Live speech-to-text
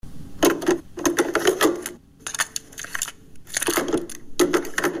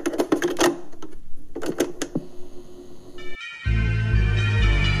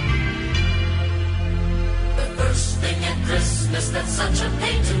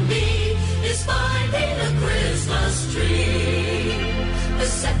is finding a Christmas tree. The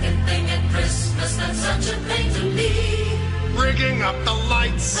second thing at Christmas that's such a pain to me. Rigging up the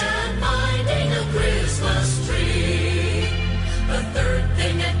lights And finding a Christmas tree. The third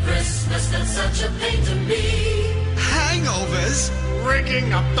thing at Christmas that's such a pain to me. hangovers.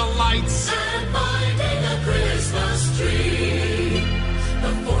 Rigging up the lights And finding a Christmas tree.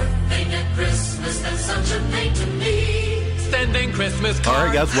 The fourth thing at Christmas that's such a pain to me. Sending Christmas cards. All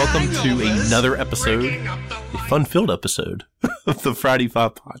right, guys, welcome to Hangovers. another episode, Rigging up the a fun-filled episode of the Friday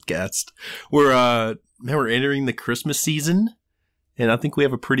Five podcast. We're entering the Christmas season, and I think we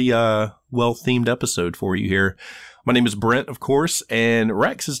have a pretty well-themed episode for you here. My name is Brent, of course, and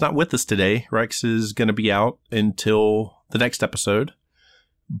Rex is not with us today. Rex is going to be out until the next episode.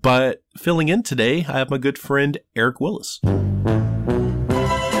 But filling in today, I have my good friend Eric Willis.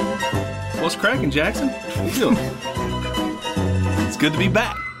 What's cracking, Jackson? How you doing? It's good to be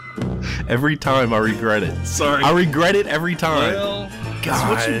back. Every time I regret it. Sorry. I regret it every time. Well,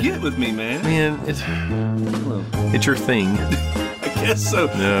 that's what you get with me, man. Man, it's your thing. I guess so.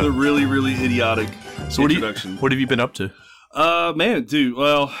 Yeah. The really, really idiotic So introduction. what have you been up to? Man, dude,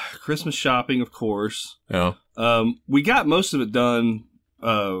 well, Christmas shopping, of course. Yeah. We got most of it done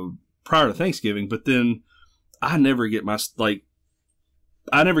prior to Thanksgiving, but then I never get mine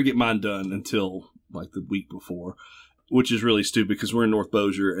done until like the week before, which is really stupid because we're in North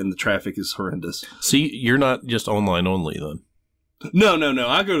Bossier and the traffic is horrendous. See, you're not just online only then. No.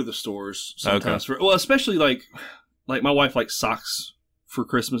 I go to the stores sometimes. Especially like my wife likes socks for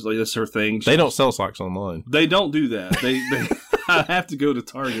Christmas. Like that's her thing. They don't sell socks online. They don't do that. They I have to go to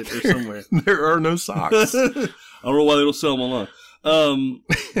Target or somewhere. There are no socks. I don't know why they don't sell them online.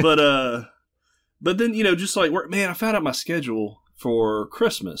 But then just like work. Man, I found out my schedule for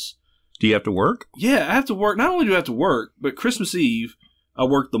Christmas. Do you have to work? Yeah, I have to work. Not only do I have to work, but Christmas Eve I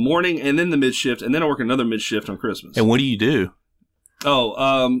work the morning and then the mid shift, and then I work another mid shift on Christmas. And what do you do? No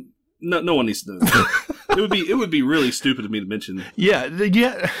one needs to know that. It would be really stupid of me to mention. Yeah.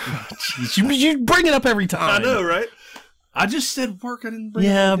 Jeez, you bring it up every time. I know, right? I just said work. I didn't bring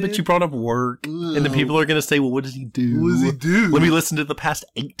Yeah, it up, but you brought up work, and then people are going to say, "Well, what does he do? What does he do? Let me listen to the past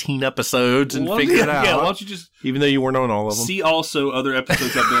 18 episodes and figure it out." Yeah, why don't you just Even though you weren't on all of them. see also other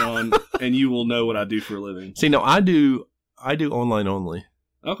episodes I've been on, and you will know what I do for a living. See, no, I do online only.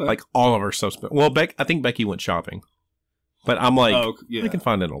 Okay. Like all of our stuff. Well, I think Becky went shopping, but I'm like, yeah. I can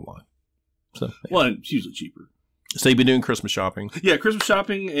find it online. So, yeah. Well, it's usually cheaper. So you've been doing Christmas shopping. Yeah, Christmas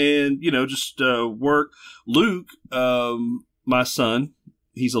shopping and, just work. Luke, my son,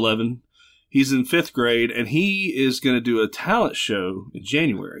 he's 11. He's in 5th grade, and he is going to do a talent show in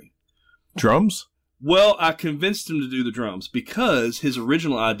January. Drums? Well, I convinced him to do the drums because his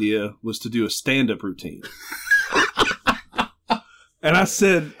original idea was to do a stand-up routine. And I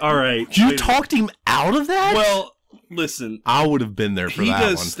said, all right. You talked him out of that? Well, listen. I would have been there for He that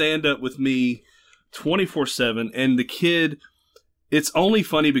does one. stand up with me 24/7, and the kid, it's only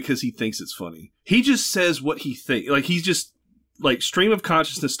funny because he thinks it's funny. He just says what he thinks. Like, he's just, like, stream of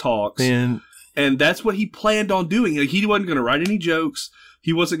consciousness talks, Man, and that's what he planned on doing. Like, he wasn't going to write any jokes.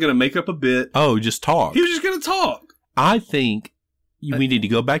 He wasn't going to make up a bit. just talk. He was just going to talk. I think we need to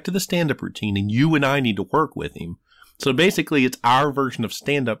go back to the stand-up routine, and you and I need to work with him. So basically, it's our version of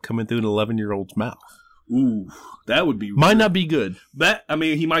stand-up coming through an 11-year-old's mouth. Ooh, that would be... Might not be good.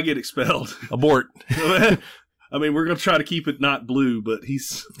 He might get expelled. Abort. We're going to try to keep it not blue, but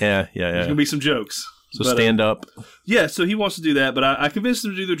there's Yeah. going to be some jokes. So But, stand up. Yeah, so he wants to do that, but I convinced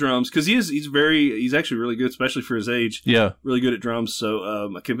him to do the drums because he's actually really good, especially for his age. Yeah. Really good at drums. So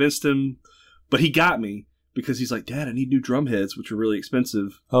I convinced him, but he got me because he's like, Dad, I need new drum heads, which are really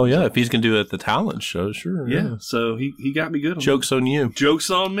expensive. Oh, yeah. If he's going to do it at the talent show, sure. Yeah. So he got me good on that. Joke's on you. Joke's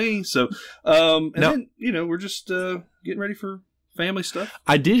on me. So, then, we're just getting ready for family stuff.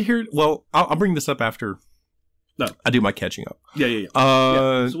 I did hear, well, I'll bring this up after I do my catching up. Yeah. Yeah.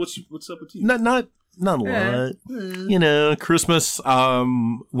 So what's up with you? Not a lot. Christmas,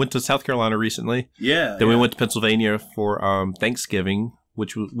 went to South Carolina recently. Yeah. Then we went to Pennsylvania for Thanksgiving,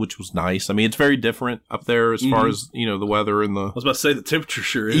 which was nice. I mean, it's very different up there as far as, the weather and the... I was about to say the temperature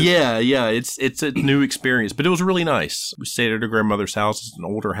sure is. Yeah. It's a new experience, but it was really nice. We stayed at her grandmother's house. It's an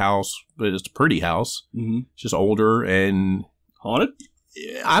older house, but it's a pretty house. Mm-hmm. It's just older and... Haunted?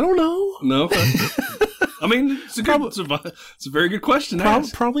 I don't know. No. Okay. I mean, it's a very good question to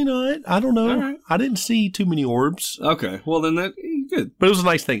ask. Probably not. I don't know. All right. I didn't see too many orbs. Okay. Well, then good. But it was a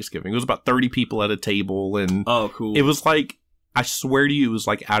nice Thanksgiving. It was about 30 people at a table, and Oh, cool. it was like, I swear to you, it was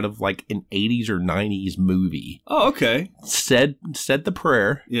like out of like an 80s or 90s movie. Oh, okay. Said the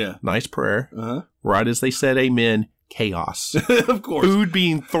prayer. Yeah. Nice prayer. Uh-huh. Right as they said amen, chaos. Of course. Food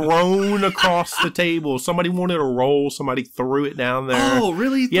being thrown across the table. Somebody wanted a roll. Somebody threw it down there. Oh,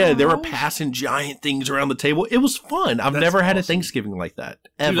 really? Yeah, they were Rolls? passing giant things around the table. It was fun. I've That's never had a awesome. Thanksgiving like that.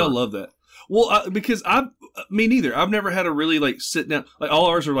 Ever. Dude, I love that. Well, because me neither. I've never had a really like sit down. Like all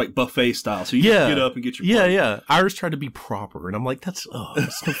ours are like buffet style, so you just get up and get your plate. Yeah. Ours tried to be proper, and I'm like, that's no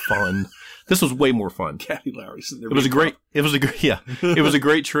fun. This was way more fun. Kathy Lowry sitting there. It was a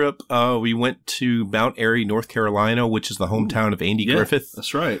great trip. We went to Mount Airy, North Carolina, which is the hometown of Andy Griffith.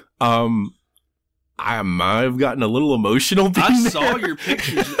 That's right. I might have gotten a little emotional. I saw your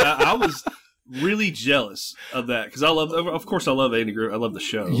pictures. I was really jealous of that because of course, I love Andy Griffith. I love the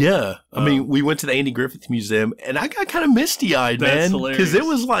show. Yeah, I mean, we went to the Andy Griffith Museum, and I got kind of misty-eyed, That's man, because it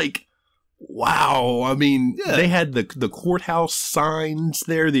was like, wow. I mean, they had the courthouse signs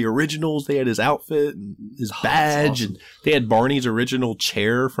there, the originals. They had his outfit and his badge, awesome. and they had Barney's original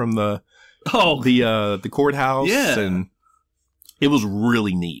chair from the courthouse. Yeah. And it was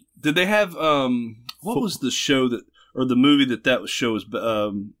really neat. Did they have what was the show or the movie that show was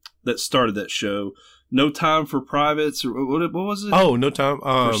that started that show? No Time for Privates, or what was it? Oh, No Time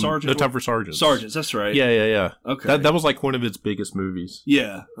for Sergeants. No Time for Sergeants. Sergeants, that's right. Yeah. Okay. That was like one of its biggest movies.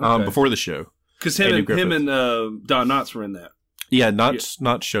 Yeah. Okay. Before the show. Because Andy him Griffith. and Don Knotts were in that. Yeah,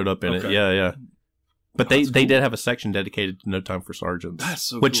 not showed up in it. Okay. Yeah. But That's they cool. did have a section dedicated to No Time for Sergeants. That's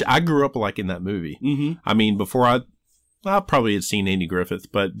so which cool. I grew up liking that movie. Mm-hmm. I mean, before I probably had seen Andy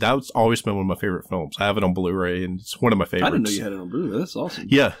Griffith, but that's always been one of my favorite films. I have it on Blu-ray, and it's one of my favorites. I didn't know you had it on Blu-ray. That's awesome.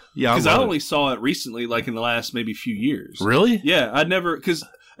 Yeah. Because I love only saw it recently, like in the last maybe few years. Really? Yeah, I'd never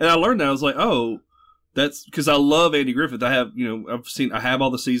and I learned that I was like, oh, that's because I love Andy Griffith. I have I have all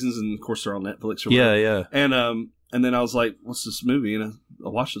the seasons, and of course they're on Netflix. Or whatever. Yeah. And then I was like, what's this movie? And I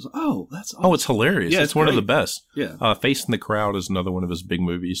watched it. Oh, that's awesome. Oh, it's hilarious. Yeah, it's one of the great. best. Yeah. Facing the Crowd is another one of his big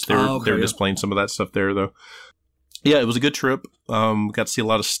movies. They're yeah. displaying some of that stuff there, though. Yeah, it was a good trip. Got to see a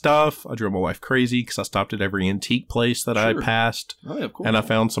lot of stuff. I drove my wife crazy because I stopped at every antique place that I Sure. passed, Oh, yeah, of course. and I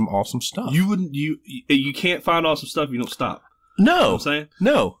found some awesome stuff. You can't find awesome stuff if you don't stop. No, You know what I'm saying?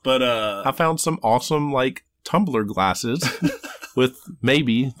 no. But I found some awesome like tumbler glasses with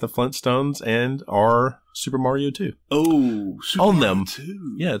maybe the Flintstones and our Super Mario 2. oh, Super On Mario them.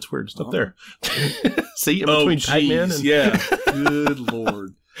 2. Yeah, it's weird. It's up Oh. there. See, in Oh, between Pac-Man and yeah. Good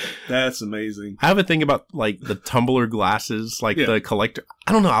Lord. That's amazing. I have a thing about like the tumbler glasses, like Yeah. the collector.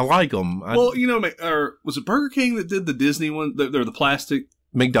 I don't know. I like them. Well, or was it Burger King that did the Disney one? They're the plastic.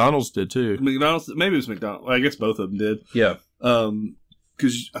 McDonald's did too. McDonald's, maybe it was McDonald's. Well, I guess both of them did. Yeah.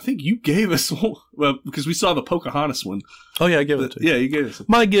 Because I think you gave us one. Well, because we saw the Pocahontas one. Oh yeah, I give it to you. Yeah, you gave us.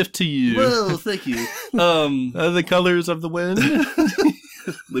 My gift to you. Well, thank you. The colors of the wind.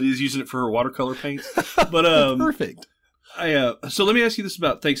 Lydia's using it for her watercolor paints. But Perfect. so let me ask you this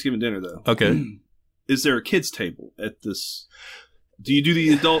about Thanksgiving dinner, though. Okay. Is there a kids table at this? Do you do the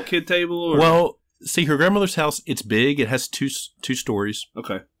adult kid table? Or? Well, see, her grandmother's house. It's big. It has two stories.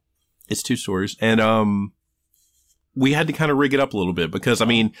 Okay. It's 2 stories, and we had to kind of rig it up a little bit because I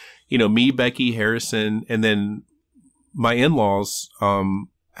mean, me, Becky, Harrison, and then my in-laws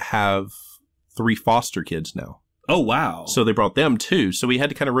have 3 foster kids now. Oh, wow. So they brought them too. So we had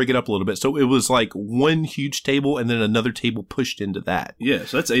to kind of rig it up a little bit. So it was like one huge table and then another table pushed into that. Yeah,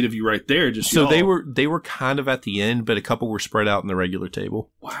 so that's 8 of you right there. Just So y'all. they were kind of at the end, but a couple were spread out in the regular table.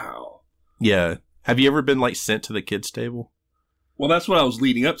 Wow. Yeah. Have you ever been like sent to the kids table? Well, that's what I was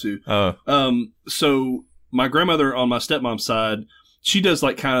leading up to. So my grandmother on my stepmom's side, she does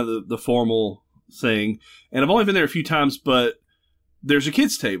like kind of the formal thing. And I've only been there a few times, but there's a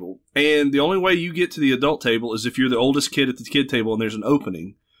kids table. And the only way you get to the adult table is if you're the oldest kid at the kid table and there's an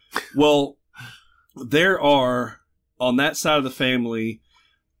opening. Well, there are, on that side of the family,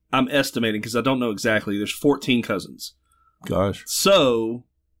 I'm estimating because I don't know exactly, there's 14 cousins. Gosh. So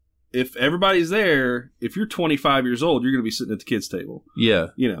if everybody's there, if you're 25 years old, you're going to be sitting at the kids table. Yeah.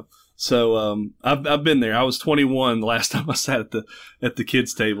 So I've been there. I was 21 the last time I sat at the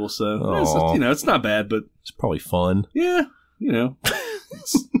kids table. So Aw. it's not bad, but It's probably fun. yeah,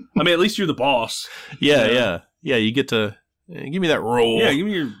 I mean, at least you're the boss. Yeah. Yeah. Yeah. Yeah. You get to give me that roll. Yeah, give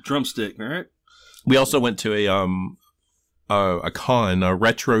me your drumstick. All right. We also went to a con, a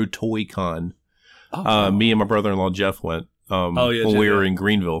retro toy con. Me and my brother-in-law Jeff went when Jeff, we were yeah. in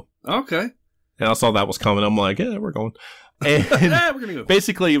Greenville. Okay. And I saw that was coming. I'm like, yeah, we're going. And Yeah, we're gonna go.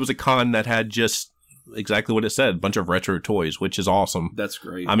 basically, it was a con that had just exactly what it said, a bunch of retro toys, which is awesome. That's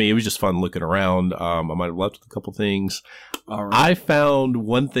great. I mean, it was just fun looking around. I might have left with a couple things. All right. I found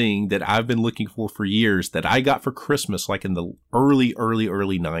one thing that I've been looking for years that I got for Christmas, like in the early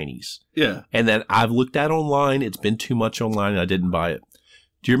 90s. Yeah. And that I've looked at online. It's been too much online and I didn't buy it.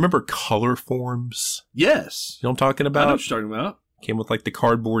 Do you remember Color Forms? Yes. You know what I'm talking I know about? what you're talking about. Came with like the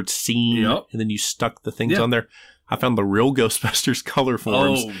cardboard scene, Yep. and then you stuck the things Yeah. on there. I found the real Ghostbusters Color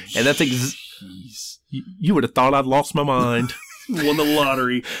Forms, and that's jeez. you would have thought I'd lost my mind. Won the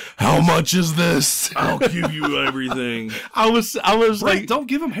lottery. How much is this? I'll give you everything. I was Right, like, don't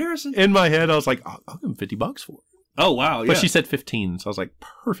give him Harrison. in my head, I was like, I'll give him $50 for it. Oh, wow. But Yeah. she said 15, so I was like,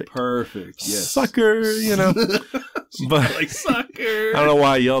 perfect. Perfect. Yes. Sucker, you know. But Like, sucker. I don't know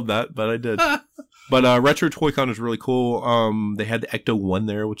why I yelled that, but I did. But Retro Toy Con is really cool. They had the Ecto 1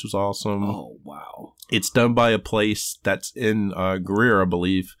 there, which was awesome. Oh, wow. It's done by a place that's in Greer, I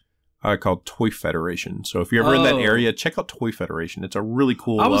believe, called Toy Federation. So if you're ever in that Oh. area, check out Toy Federation. It's a really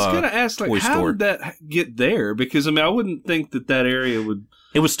cool I was going to ask, like, toy how store. did that get there? Because, I mean, I wouldn't think that area would...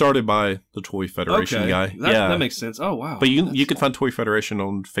 It was started by the Toy Federation guy. That makes sense. Oh, wow. But you can find Toy Federation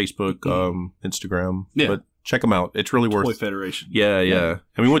on Facebook, Instagram. Yeah. But check them out. It's really worth Toy it. Federation. Yeah.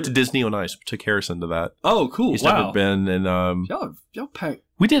 And we went to Disney on Ice. We took Harrison to that. Oh, cool. He's Wow. never been. And Y'all packed...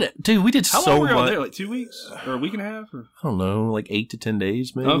 we did it. Dude, we did How so long were y'all much. there? Like 2 weeks? Or a week and a half? Or? I don't know, like 8 to 10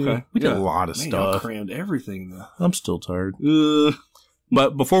 days, maybe. Okay. We did Yeah. a lot of Man, y'all stuff. crammed everything, though. I'm still tired. Uh,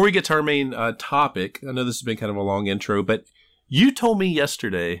 But before we get to our main topic, I know this has been kind of a long intro, but you told me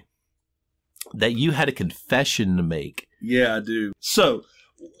yesterday that you had a confession to make. yeah, I do. So,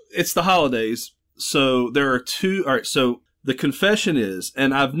 it's the holidays. So, there are two... All right, so the confession is,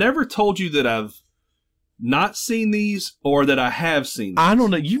 and I've never told you that I've not seen these or that I have seen them. I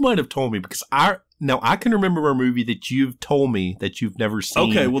don't know. You might have told me because I can remember a movie that you've told me that you've never seen.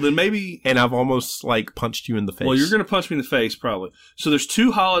 Okay, well, then maybe... And I've almost like punched you in the face. Well, you're going to punch me in the face, probably. So there's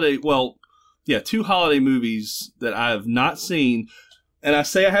two holiday movies that I have not seen. And I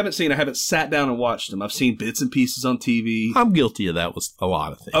say I haven't sat down and watched them. I've seen bits and pieces on TV. I'm guilty of that with a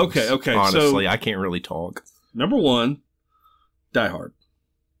lot of things. Okay, Honestly, so- I can't really talk. Number one, Die Hard.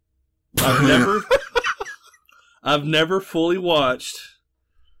 I've never fully watched,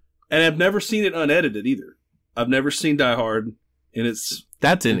 and I've never seen it unedited either. I've never seen Die Hard, and it's...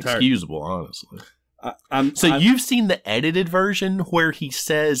 That's inexcusable, honestly. You've seen the edited version where he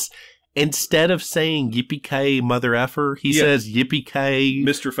says, instead of saying yippee-ki mother effer, he Yeah. says yippee-ki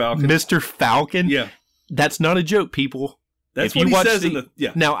Mr. Falcon. Mr. Falcon. Yeah. That's not a joke, people. That's If what you he watch says the- in the...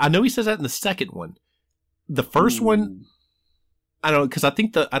 Yeah. Now, I know he says that in the second one. The first one, I don't know, because I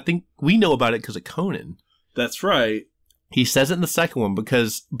think we know about it because of Conan. That's right. He says it in the second one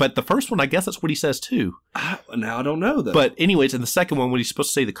but the first one, I guess that's what he says too. Now I don't know, though. But anyways, in the second one, when he's supposed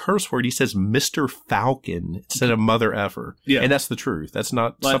to say the curse word, he says Mr. Falcon instead of mother effer. Yeah. And that's the truth. That's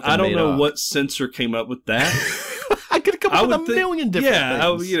not like, something I don't made know up. what censor came up with that. I could come I up with would a think- million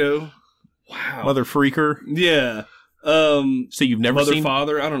different things. Wow. Mother freaker. Yeah. So you've never Mother, seen...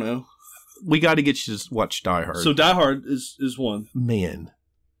 father, I don't know. We got to get you to watch Die Hard. So Die Hard is one. Man,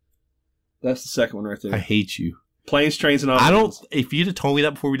 That's the second one right there. I hate you. Planes, Trains, and I don't... Automobiles. If you'd have told me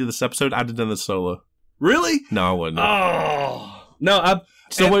that before we did this episode, I'd have done this solo. Really? No, I wouldn't. Oh. No,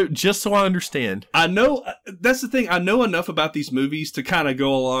 Just so I understand. I know, that's the thing. I know enough about these movies to kind of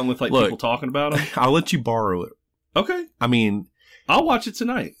go along with like Look. people talking about them. I'll let you borrow it. Okay. I mean, I'll watch it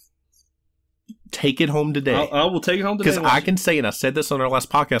tonight. take it home today. I will take it home today. Because and watch I can say, and I said this on our last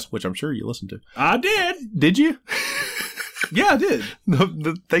podcast, which I'm sure you listened to. it. I did. Did you? Yeah, I did.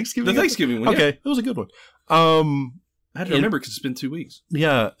 the Thanksgiving? The Thanksgiving one. Okay, Yeah. it was a good one. I had to remember because it's been 2 weeks.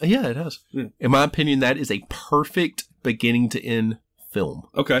 Yeah, it has. Yeah. In my opinion, that is a perfect beginning to end film.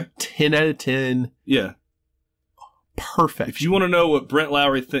 Okay. 10 out of 10. Yeah. Perfect. If you want to know what Brent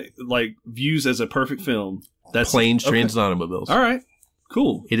Lowry views as a perfect film, that's Planes, okay. Trains, and Automobiles. All right.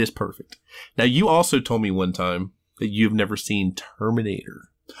 Cool. It is perfect. Now, you also told me one time that you've never seen Terminator.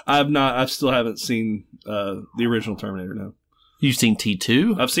 I've not. I still haven't seen the original Terminator. No. You've seen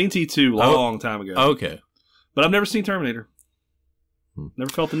T2? I've seen T2 a long time ago. Okay. But I've never seen Terminator.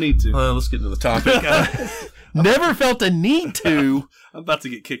 Never felt the need to. Let's get into the topic. Never felt the need to. I'm about to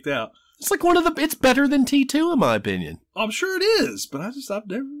get kicked out. It's like it's better than T2 in my opinion. I'm sure it is, but I've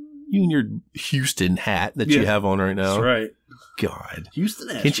never. You and your Houston hat that you Yeah. have on right now. That's right. God. Houston.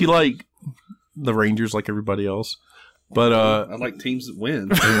 Can't you like the Rangers like everybody else? But I like teams that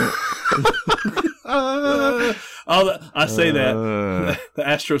win. I say that. The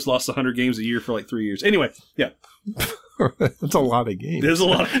Astros lost 100 games a year for like 3 years. Anyway, yeah. That's a lot of games. There's a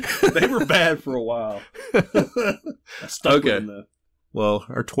lot. They were bad for a while. I stuck Okay. with them, though. Well,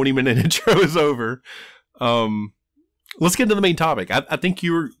 our 20-minute intro is over. Let's get into the main topic. I think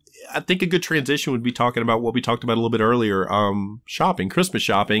a good transition would be talking about what we talked about a little bit earlier, shopping, Christmas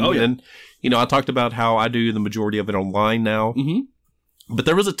shopping. Oh, yeah. And, I talked about how I do the majority of it online now. Mm-hmm. But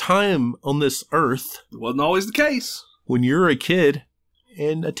there was a time on this earth It wasn't always the case. when you're a kid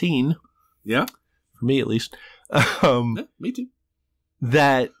and a teen, Yeah. for me at least, Yeah, me too.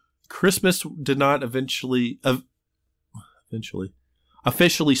 that Christmas did not officially start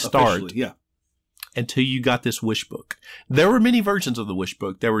Officially, yeah. until you got this wish book. There were many versions of the wish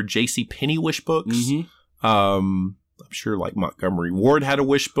book. There were J.C. Penney wish books. Mm-hmm. I'm sure like Montgomery Ward had a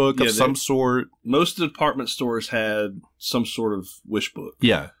wish book of some sort. Most department stores had some sort of wish book.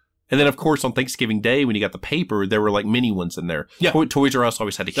 Yeah. And then, of course, on Thanksgiving Day, when you got the paper, there were like mini ones in there. Yeah. Toys R Us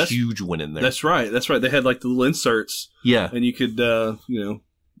always had a huge one in there. That's right. They had like the little inserts. Yeah. And you could, you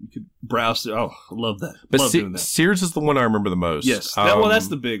could browse it. Oh, I love that. But love doing that. Sears is the one I remember the most. Yes. That's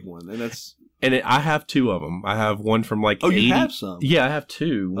the big one. And I have two of them. I have one from like 80. You have some? Yeah, I have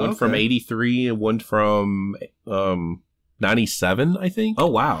two. One from 83 and one from 97, I think. Oh,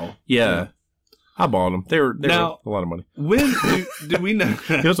 wow. Yeah. I bought them. They were a lot of money. When do we know?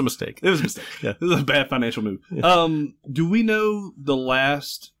 It was a mistake. It was a mistake. Yeah. It was a bad financial move. Yeah. Do we know the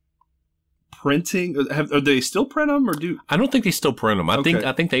last printing? Are they still print them or do? I don't think they still print them. I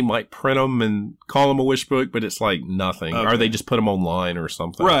think they might print them and call them a wish book, but it's like nothing. Okay. Or they just put them online or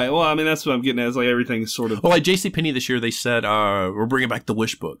something. Right. Well, I mean, that's what I'm getting at. It's like everything's sort of. Well, like JCPenney this year, they said, we're bringing back the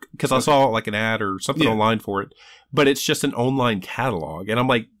wish book. Because I saw like an ad or something online for it. But it's just an online catalog. And I'm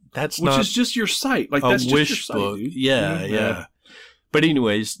like, which is just your site. Like, that's just wish your site, book. dude. Yeah. But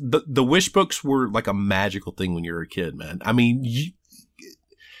anyways, the wish books were like a magical thing when you were a kid, man. I mean,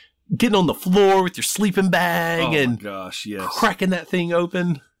 getting on the floor with your sleeping bag and my gosh, yes. cracking that thing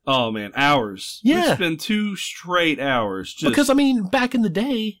open. Oh, man, hours. Yeah. We spend 2 straight hours just because, I mean, back in the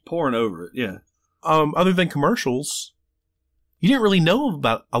day, pouring over it, yeah. Other than commercials, you didn't really know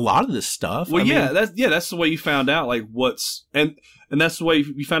about a lot of this stuff. Well, that's the way you found out, like, what's and that's the way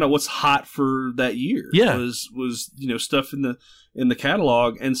you found out what's hot for that year. Yeah, was stuff in the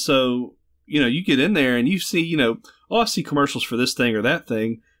catalog, and so you get in there and you see I see commercials for this thing or that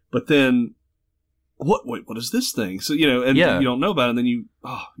thing, but then what is this thing? So you don't know about it, and then you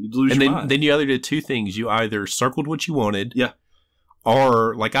lose your mind. Then you either did two things: you either circled what you wanted, yeah,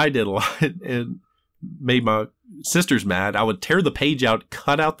 or like I did a lot and made my sisters mad. I would tear the page out,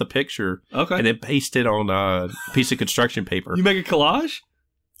 cut out the picture, and then paste it on a piece of construction paper. You make a collage?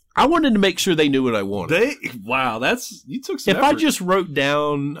 I wanted to make sure they knew what I wanted. You took some If effort. I just wrote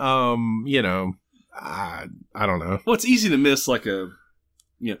down, I don't know. Well, it's easy to miss like a,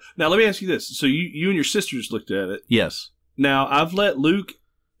 Now, let me ask you this. So you and your sisters looked at it. Yes. Now, I've let Luke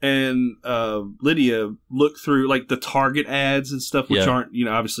and Lydia look through like the Target ads and stuff, which aren't,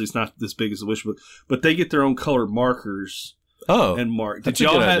 obviously it's not this big as the wish book, but they get their own colored markers. Oh, and mark. Did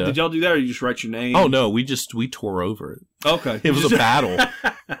y'all do that, or you just write your name? Oh no, we tore over it. Okay, it was a battle.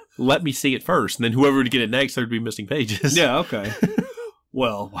 Let me see it first, and then whoever would get it next, there'd be missing pages. Yeah. Okay.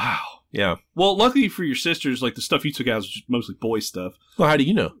 Well, wow. Yeah. Well, luckily for your sisters, like the stuff you took out was just mostly boy stuff. Well, how do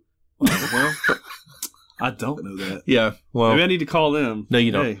you know? Well, I don't know that. Yeah. Well, maybe I need to call them. No,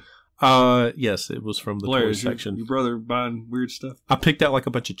 you don't. Yes, it was from the toy section. Your brother buying weird stuff? I picked out like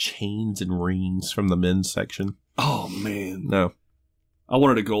a bunch of chains and rings from the men's section. Oh, man. No. I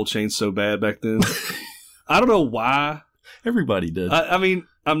wanted a gold chain so bad back then. I don't know why. Everybody did. I mean,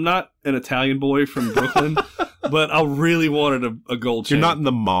 I'm not an Italian boy from Brooklyn, but I really wanted a gold chain. You're not in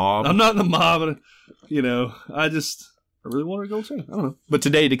the mob. I'm not in the mob. And, I really wanted a gold chain. I don't know. But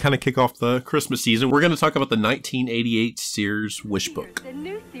today, to kind of kick off the Christmas season, we're going to talk about the 1988 Sears Wish Book. The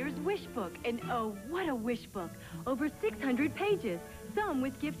new Sears Wish Book. And oh, what a wish book. Over 600 pages. Some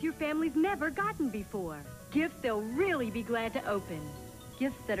with gifts your family's never gotten before. Gifts they'll really be glad to open.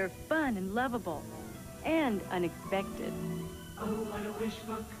 Gifts that are fun and lovable. And unexpected. Oh, what a wish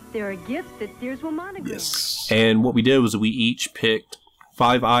book. There are gifts that Sears will monogram. Yes. And what we did was we each picked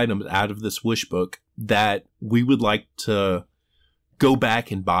 5 items out of this wish book that we would like to go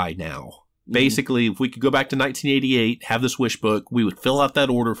back and buy now. Mm-hmm. Basically, if we could go back to 1988, have this wish book, we would fill out that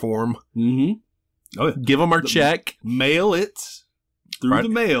order form, give them our check. Mail it through the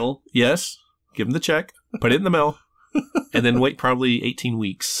mail. Yes. Give them the check, put it in the mail, and then wait probably 18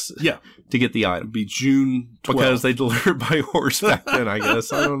 weeks to get the item. It'd be June 12th. Because they delivered by horse back then, I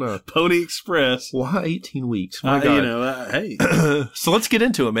guess. I don't know. Pony Express. Why 18 weeks? My God. Hey. So let's get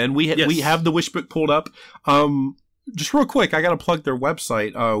into it, man. We have the wish book pulled up. Just real quick, I got to plug their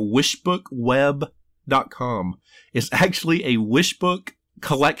website, wishbookweb.com. It's actually a wish book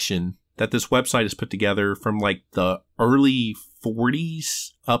collection that this website has put together from like the early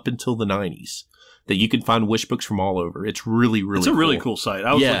 40s up until the 90s. That you can find wish books from all over. It's really, really cool. It's a really cool site.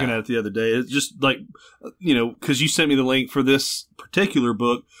 I was looking at it the other day. It's just like, because you sent me the link for this particular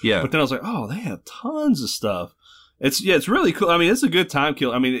book. Yeah. But then I was like, oh, they have tons of stuff. It's really cool. I mean, it's a good time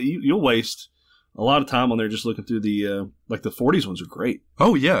kill. I mean, you'll waste a lot of time on there just looking through the like the 40s ones are great.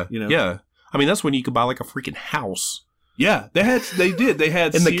 Oh yeah, You know? yeah. I mean, that's when you could buy like a freaking house Yeah, they had in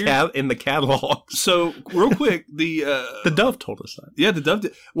Sears. the catalog. So real quick, the Dove told us that. yeah, the Dove.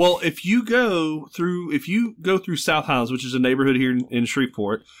 Well, if you go through South Highlands, which is a neighborhood here in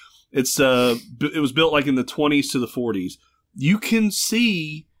Shreveport, it was built like in the 20s to the 40s. You can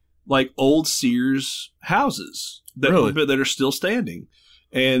see like old Sears houses that are still standing,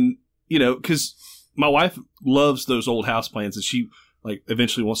 and you know, because my wife loves those old house plans, and she like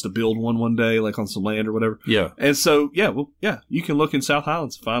eventually wants to build one day, like on some land or whatever. Yeah. And so you can look in South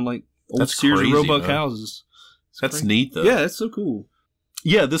Highlands and find like old That's Sears crazy, and Roebuck man. houses. That's crazy. neat though. Yeah, that's so cool.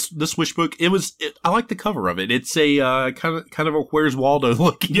 Yeah, this wish book. I like the cover of it. It's a kind of a Where's Waldo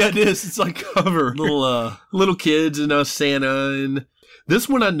looking. Yeah, it is. It's like cover. little kids and Santa, and this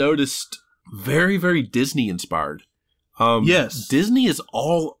one I noticed very, very Disney inspired. Yes. Disney is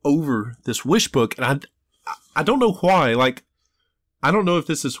all over this wish book, and I don't know why. Like, I don't know if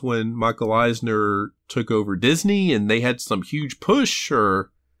this is when Michael Eisner took over Disney and they had some huge push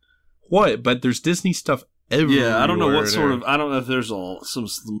or what, but there's Disney stuff everywhere. Yeah, I don't know what there. sort of. I don't know if there's some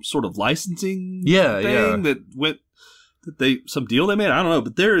sort of licensing. Yeah, thing that went some deal they made. I don't know,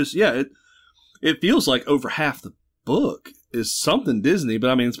 but there's it feels like over half the book is something Disney, but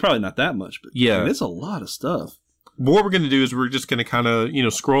I mean it's probably not that much. But Yeah. I mean, it's a lot of stuff. But what we're going to do is we're just going to kind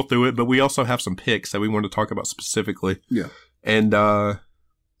of scroll through it, but we also have some picks that we want to talk about specifically. Yeah. And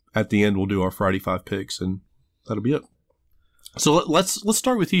at the end, we'll do our Friday 5 picks, and that'll be it. So let's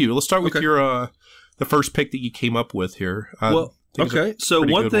start with you. Let's start with Okay. your the first pick that you came up with here. Well, think it's a okay. So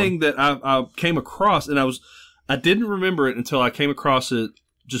pretty one good thing that I came across, and I didn't remember it until I came across it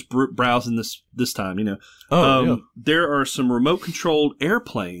just browsing this time. There are some remote controlled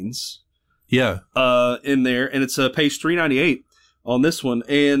airplanes yeah, in there, and it's page 398 on this one,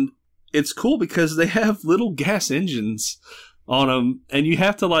 and it's cool because they have little gas engines on them, and you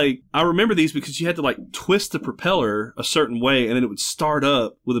have to I remember these because you had to twist the propeller a certain way, and then it would start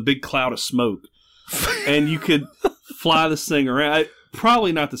up with a big cloud of smoke, and you could fly this thing around.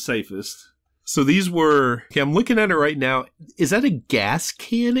 Probably not the safest. So these were. Okay, I'm looking at it right now. Is that a gas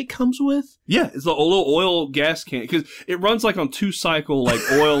can it comes with? Yeah, it's a little oil gas can because it runs on 2-cycle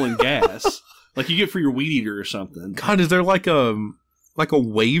oil and gas, like you get for your weed eater or something. God, is there like a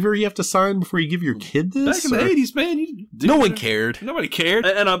waiver you have to sign before you give your kid this? Back in the 80s, man, No one cared. Nobody cared,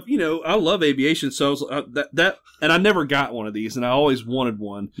 and I love aviation, so I was, and I never got one of these, and I always wanted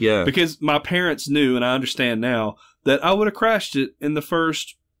one. Yeah, because my parents knew, and I understand now that I would have crashed it in the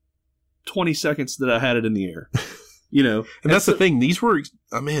first 20 seconds that I had it in the air. And that's the thing. These were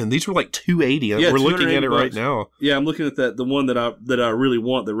like $280. Yeah, We're looking at it $280. right now. Yeah, I'm looking at the one that I really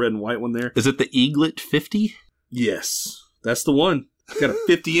want, the red and white one there. Is it the Eaglet 50? Yes, that's the one. It's got a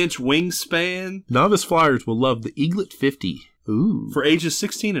 50-inch wingspan. Novice flyers will love the Eaglet 50. Ooh. For ages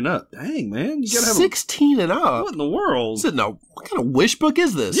 16 and up. Dang, man. You gotta have 16 and up? what in the world? What kind of wish book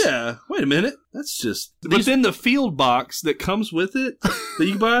is this? Yeah, wait a minute. That's just... But then the field box that comes with it that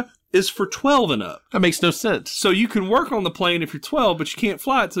you buy is for 12 and up. That makes no sense. So you can work on the plane if you're 12, but you can't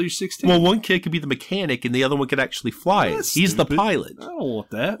fly it till you're 16. Well, one kid could be the mechanic and the other one could actually fly it. That's He's stupid. the pilot. I don't want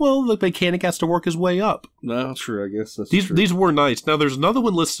that. Well, the mechanic has to work his way up. No, true. I guess that's true. These were nice. Now, there's another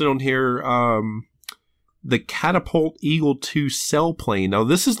one listed on here, the Catapult Eagle 2 sailplane. Now,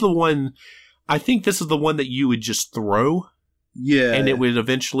 this is the one, I think this is the one that you would just throw. Yeah. And it would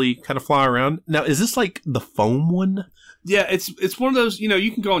eventually kind of fly around. Now, is this like the foam one? Yeah, it's one of those,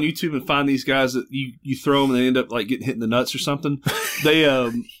 you can go on YouTube and find these guys that you throw them and they end up getting hit in the nuts or something. They,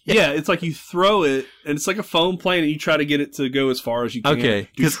 it's like you throw it and it's like a foam plane and you try to get it to go as far as you can. Okay.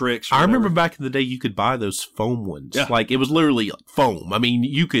 Do tricks. Or I remember whatever. back in the day you could buy those foam ones. Yeah. Like it was literally foam. I mean,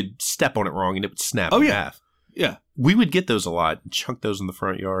 you could step on it wrong and it would snap in half. Yeah. We would get those a lot and chunk those in the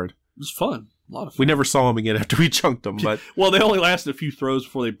front yard. It was fun. A lot of fun. We never saw them again after we chunked them, but Well, they only lasted a few throws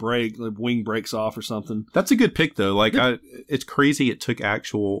before they break. The wing breaks off or something. that's a good pick though. Like it's crazy it took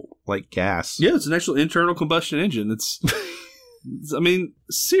actual gas. Yeah, it's an actual internal combustion engine. It's I mean,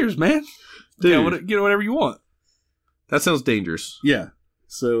 Sears, man. Dude. Get whatever you want. That sounds dangerous. Yeah.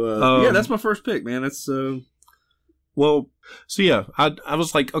 So that's my first pick, man. That's Well, so yeah, I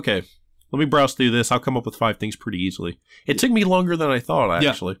was like, okay, let me browse through this. I'll come up with 5 things pretty easily. It took me longer than I thought,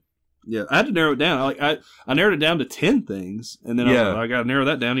 actually. yeah. I had to narrow it down. I narrowed it down to 10 things, and then I got to narrow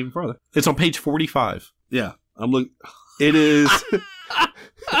that down even further. It's on page 45. Yeah, I'm looking. It is.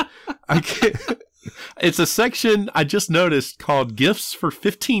 I can't. It's a section I just noticed called "Gifts for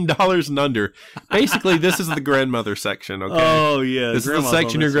 $15 and Under." Basically, this is the grandmother section. Okay. Oh yeah, This is the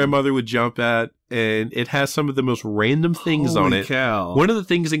section your grandmother would jump at, and it has some of the most random things on Holy it. cow. One of the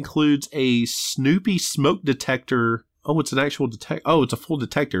things includes a Snoopy smoke detector. Oh, it's an actual detector. Oh, it's a full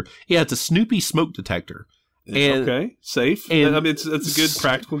detector. Yeah, it's a Snoopy smoke detector. And okay, safe. and- I mean, it's a good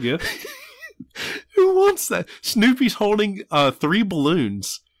practical gift. who wants that? Snoopy's holding 3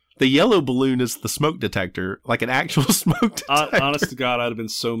 balloons. The yellow balloon is the smoke detector, like an actual smoke detector. Honest to God, I'd have been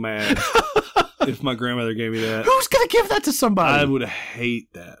so mad if my grandmother gave me that. Who's going to give that to somebody? I would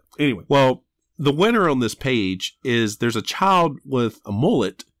hate that. Anyway. Well, the winner on this page is there's a child with a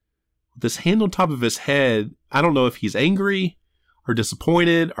mullet, with this hand on top of his head. I don't know if he's angry or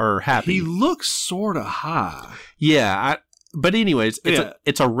disappointed or happy. He looks sort of high. Yeah, but anyways, Yeah.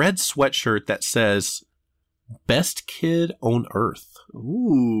 it's a red sweatshirt that says "Best Kid on Earth,"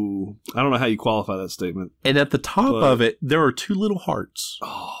 Ooh. I don't know how you qualify that statement. and at the top But- of it there are 2 little hearts.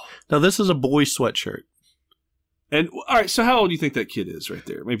 Oh. Now this is a boy's sweatshirt. And, all right, so how old do you think that kid is right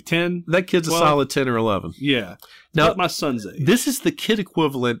there? Maybe 10? That kid's a 12? solid 10 or 11. Yeah. Now About my son's age. this is the kid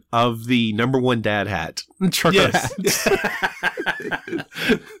equivalent of the #1 dad hat, trucker hat.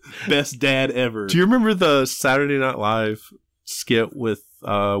 Best dad ever. Do you remember the Saturday Night Live skit with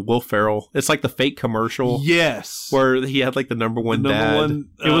Will Ferrell? It's like the fake commercial. Yes. Where he had like the #1 The dad. #1,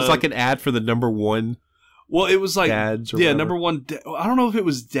 it was like an ad for the #1 Well, it was like, dads or yeah, whatever. #1. I don't know if it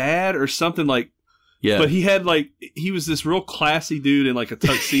was dad or something like, Yeah. but he had like, he was this real classy dude in like a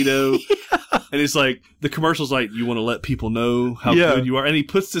tuxedo. And it's like, the commercial's like, you want to let people know how Yeah. good you are. And he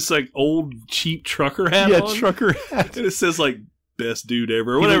puts this like old cheap trucker hat yeah, on. trucker hat. And it says like, best dude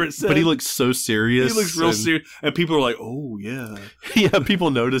ever, or He whatever look- it says. But he looks so serious. He looks real and- serious. And people are like, oh, yeah. Yeah, people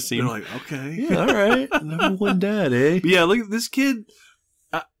notice They're him. like, okay. Yeah, all right. #1 dad, eh? But yeah, look at this kid.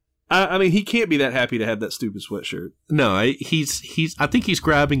 I mean, he can't be that happy to have that stupid sweatshirt. No, he's. I think he's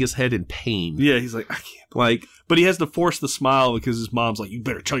grabbing his head in pain. Yeah, he's like, I can't. Like, But he has to force the smile because his mom's like, you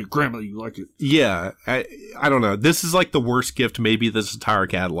better tell your grandmother you like it. yeah, I don't know. This is like the worst gift maybe this entire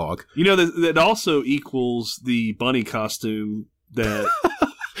catalog. You know, that also equals the bunny costume that.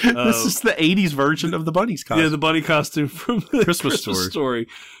 This is the 80s version of the bunny's costume. Yeah, the bunny costume from the Christmas story.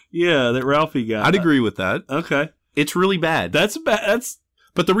 Yeah, that Ralphie got. I'd agree with that. Okay. It's really bad. That's bad. That's.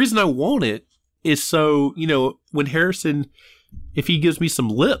 But the reason I want it is so, when Harrison, if he gives me some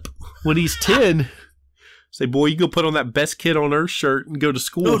lip when he's 10, say, boy, you go put on that Best Kid on Earth shirt and go to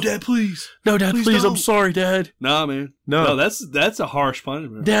school. No, Dad, please. No, Dad, please, I'm don't. sorry, Dad. Nah, man. No. That's a harsh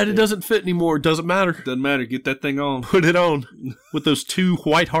punishment. Dad, it doesn't fit anymore. It doesn't matter. Doesn't matter. Get that thing on. Put it on with those 2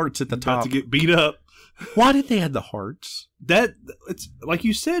 white hearts at the About top. to get beat up. Why did they have the hearts? It's like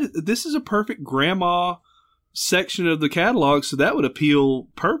you said, this is a perfect grandma section of the catalog, so that would appeal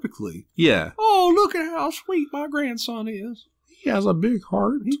perfectly. Yeah. Oh, look at how sweet my grandson is. He has a big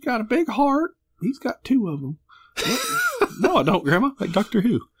heart. He's got a big heart. He's got 2 of them. No, I don't, Grandma. Like Doctor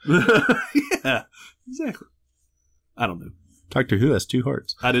Who. Yeah, exactly. I don't know. Doctor Who has 2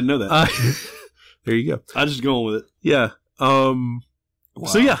 hearts. I didn't know that. There you go. I just going with it. Yeah.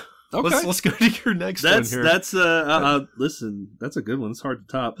 So yeah. Okay. Let's go to your next one here. Listen, that's a good one. It's hard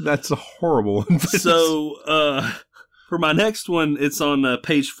to top. That's a horrible one. So, for my next one, it's on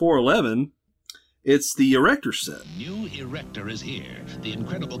page 411. It's the Erector set. New Erector is here. The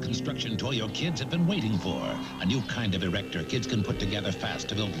incredible construction toy your kids have been waiting for. A new kind of Erector kids can put together fast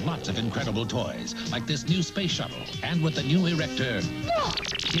to build lots of incredible toys, like this new space shuttle. And with the new Erector,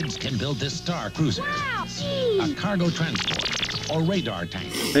 kids can build this Star Cruiser, a cargo transport, or radar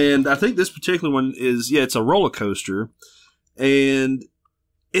tank. And I think this particular one is, it's a roller coaster. And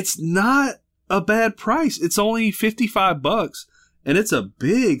it's not a bad price. It's only $55. And it's a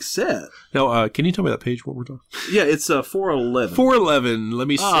big set. Now, can you tell me that page what we're talking? Yeah, it's 411. 411. Let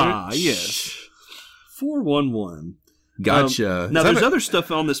me search. Ah, yes. 411. Gotcha. Now, Is that there's a- other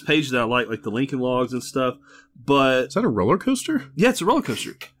stuff on this page that I like the Lincoln Logs and stuff. But, Is that a roller coaster? yeah, it's a roller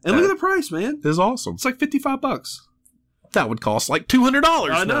coaster. And look at the price, man. It is awesome. It's like $55. That would cost like $200.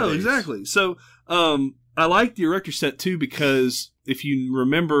 I know, nowadays. exactly. So, I like the Erector set, too, because if you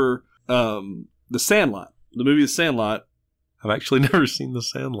remember The Sandlot, the movie The Sandlot, I've actually never seen The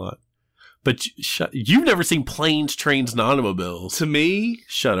Sandlot. But you've never seen Planes, Trains, and Automobiles. to me,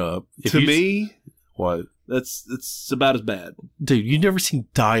 Shut up. What? it's about as bad. Dude, you've never seen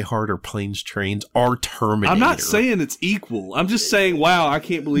Die Hard or Planes, Trains or Terminator. I'm not saying it's equal. I'm just saying, wow, I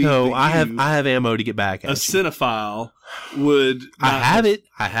can't believe No, that I you, have ammo to get back at a you. cinephile would I not-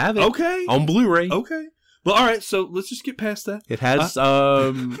 have it. Okay. On Blu-ray. Okay. Well, all right, so let's just get past that. It has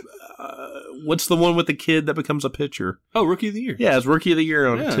what's the one with the kid that becomes a pitcher? Oh, Rookie of the Year. Yeah, it's Rookie of the Year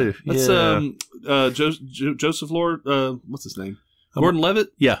on Yeah. it too. That's yeah. Joseph Lord, what's his name? Gordon Levitt?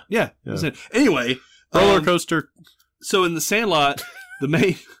 Yeah. Yeah. Yeah. That's it. Anyway, Roller coaster. so in The Sandlot, the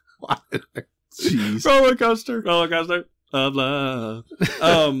main Jeez. Roller coaster. Roller coaster of love.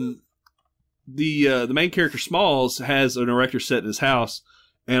 The main character Smalls has an erector set in his house,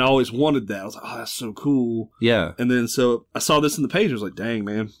 and I always wanted that. I was like, oh, that's so cool. Yeah. And then so I saw this in the page. I was like, dang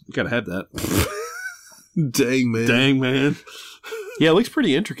man, you gotta have that. Dang, man. Dang man. Yeah, it looks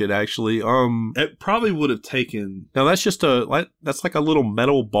pretty intricate, actually. It probably would have taken. Now that's just that's like a little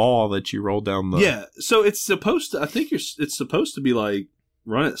metal ball that you roll down the. Yeah. So it's supposed to. I think it's supposed to be like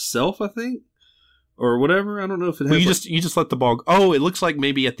run itself. I think. Or whatever. I don't know if it has. Well, you just let the ball. Oh, it looks like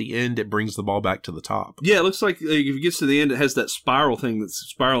maybe at the end it brings the ball back to the top. Yeah, it looks like if it gets to the end, it has that spiral thing that's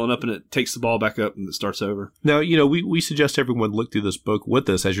spiraling up, and it takes the ball back up, and it starts over. Now, we suggest everyone look through this book with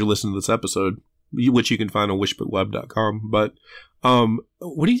us as you're listening to this episode, which you can find on wishbookweb.com. But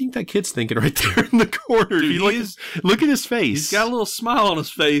what do you think that kid's thinking right there in the corner? Dude, look at his face. He's got a little smile on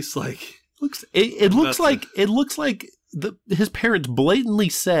his face, like it looks like his parents blatantly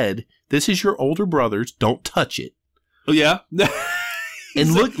said, "This is your older brother's. Don't touch it." Oh yeah.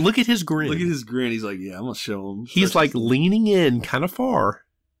 And look at his grin. Look at his grin. He's like, yeah, I'm gonna show him. He's like leaning in kind of far.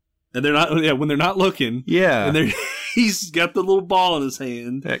 And they're not. Yeah, when they're not looking. Yeah. And he's got the little ball in his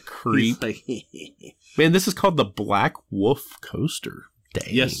hand. That creep. Like, man, this is called the Black Wolf Coaster.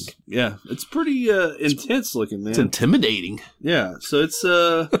 Dang. Yes. Yeah. It's pretty intense looking, man. It's intimidating. Yeah. So it's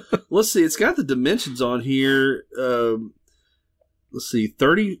let's see. It's got the dimensions on here. Let's see.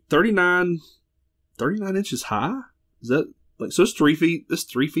 39 inches high. Is that like so? It's 3 feet. It's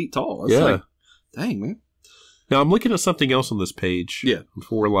 3 feet tall. That's like, dang, man. Now I'm looking at something else on this page. Yeah.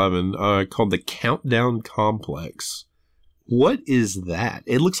 411, called the Countdown Complex. What is that?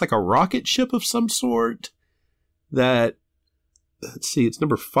 It looks like a rocket ship of some sort. That. Let's see, it's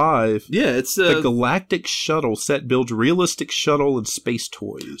number 5. Yeah, it's the Galactic Shuttle set builds realistic shuttle and space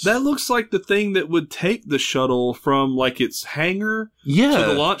toys. That looks like the thing that would take the shuttle from like its hangar to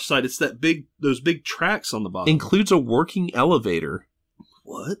the launch site. It's those big tracks on the bottom. Includes a working elevator.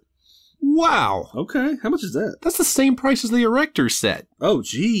 What? Wow. Okay, how much is that? That's the same price as the Erector set. Oh,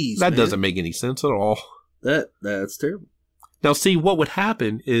 geez, that doesn't make any sense at all. That's terrible. Now, see, what would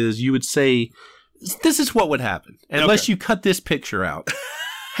happen is you would say, this is what would happen, unless you cut this picture out.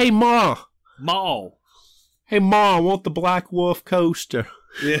 Hey, Ma. Hey, Ma, I want the Black Wolf Coaster.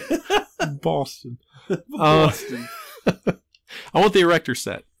 Yeah. Boston. Boston. I want the Erector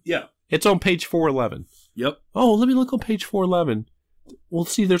set. Yeah. It's on page 411. Yep. Oh, let me look on page 411. Well,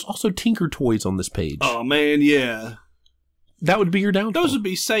 see, there's also Tinker Toys on this page. Oh, man, yeah. That would be your downfall. Those would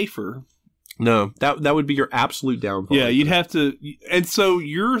be safer. No, that would be your absolute downfall. Yeah, you'd have to... And so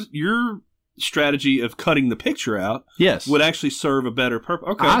your strategy of cutting the picture out would actually serve a better purpose.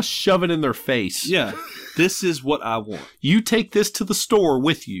 Okay. I shove it in their face. Yeah. This is what I want. You take this to the store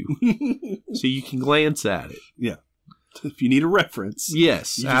with you so you can glance at it. Yeah. If you need a reference.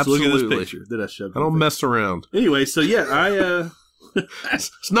 Yes, you just absolutely. look at this picture that I shoved. I don't mess around. Anyway, so yeah,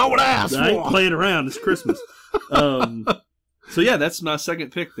 it's not what I asked for. I ain't playing around. It's Christmas. So yeah, that's my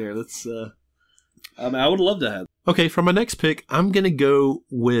second pick there. That's I would love to have. Okay, for my next pick, I'm going to go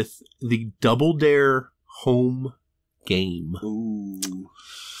with the Double Dare home game. Ooh.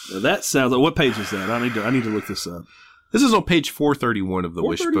 Now that sounds like, what page is that? I need to look this up. This is on page 431 of the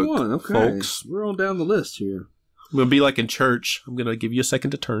Wish Book, okay. folks. We're on down the list here. I'm going to be like in church. I'm going to give you a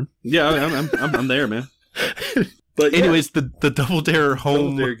second to turn. Yeah, I'm there, man. But anyways, the Double Dare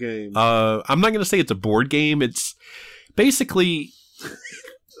home Double Dare game. I'm not going to say it's a board game. It's basically...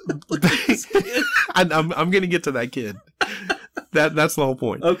 I'm going to get to that kid. That's the whole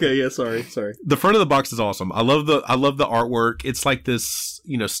point. Okay, yeah, sorry. The front of the box is awesome. I love the artwork. It's like this,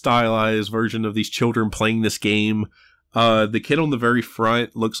 stylized version of these children playing this game. The kid on the very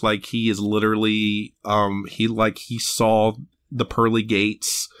front looks like he is literally he saw the pearly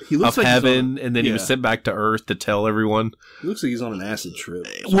gates of heaven, and then he was sent back to Earth to tell everyone. He looks like he's on an acid trip.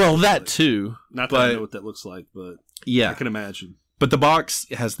 Well, that too. Not that I know what that looks like, but yeah, I can imagine. But the box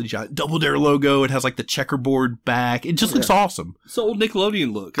has the giant Double Dare logo. It has like the checkerboard back. It just looks awesome. It's the old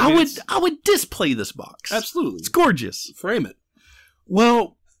Nickelodeon look. I would display this box. Absolutely. It's gorgeous. Frame it.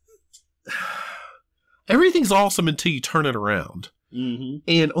 Well, everything's awesome until you turn it around. Mm-hmm.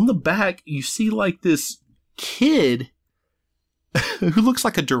 And on the back, you see like this kid who looks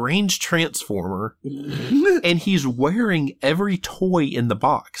like a deranged transformer. And he's wearing every toy in the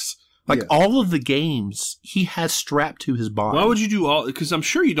box. Like all of the games he has strapped to his body. Why would you do all? Because I'm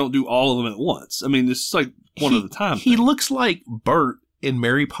sure you don't do all of them at once. I mean, this is like one at a time. He looks like Bert in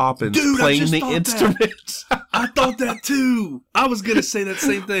Mary Poppins playing the instruments. I thought that too. I was going to say that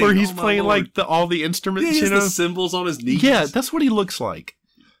same thing. Where he's playing like all the instruments, he has the cymbals on his knees. Yeah, that's what he looks like.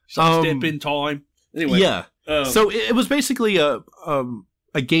 Step in time. Anyway. Yeah. So it was basically a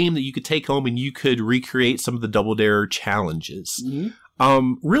a game that you could take home and you could recreate some of the Double Dare challenges.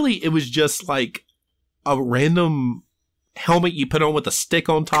 Really, it was just like a random helmet you put on with a stick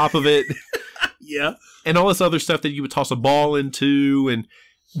on top of it. Yeah. And all this other stuff that you would toss a ball into. And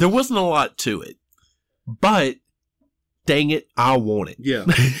there wasn't a lot to it. But, dang it, I want it. Yeah.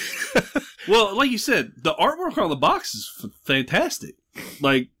 Well, like you said, the artwork on the box is fantastic.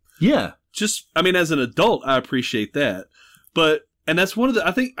 Like, yeah. just, I mean, as an adult, I appreciate that. But, and that's one of the,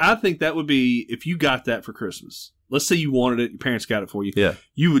 I think that would be, if you got that for Christmas, let's say you wanted it, your parents got it for you. Yeah.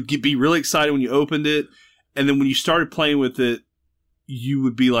 You would be really excited when you opened it. And then when you started playing with it, you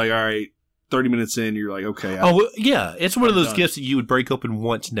would be like, all right, 30 minutes in, you're like, okay. Yeah. It's one of those done. gifts that you would break open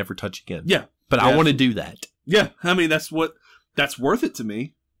once and never touch again. Yeah. But Yeah, I want to do that. Yeah. I mean, that's worth it to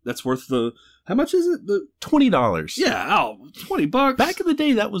me. That's worth how much is it? $20. Yeah. $20. Back in the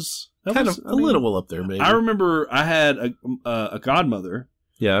day, that was kind of a little up there, maybe. I remember I had a godmother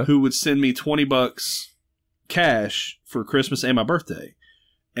Yeah. who would send me $20 cash for Christmas and my birthday.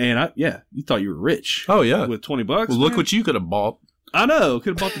 And you thought you were rich. Oh, yeah. With $20. Well, look man. what you could have bought. I know.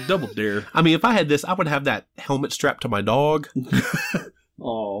 Could have bought the Double Dare. I mean, if I had this, I would have that helmet strapped to my dog.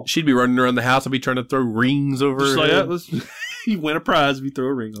 Oh. She'd be running around the house. I'd be trying to throw rings over Just her like head. that. You win a prize if you throw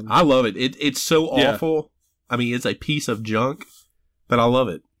a ring on it. I love it. It's so Yeah. awful. I mean, it's a piece of junk, but I love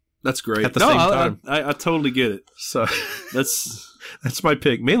it. That's great. At the same time. I totally get it. So That's my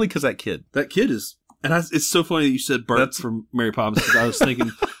pick, mainly because that kid. that kid is, and it's so funny that you said Bert That's- from Mary Poppins because I was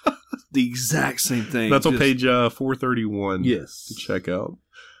thinking the exact same thing. That's on Just- page 431. Yes. To check out.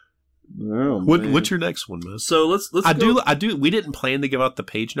 Oh, man. What's your next one, Miss? So let's. I go. do. We didn't plan to give out the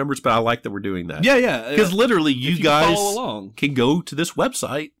page numbers, but I like that we're doing that. Yeah. Because literally, If you can guys follow along. can go to this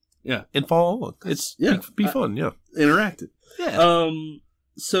website. Yeah. And follow along. It's be fun. Yeah. Interactive. Yeah.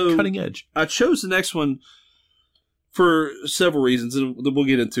 So Cutting edge. I chose the next one for several reasons, and we'll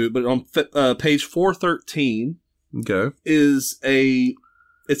get into it. But on page 413 Okay. is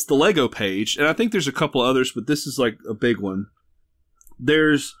it's the Lego page, and I think there's a couple others, but this is like a big one.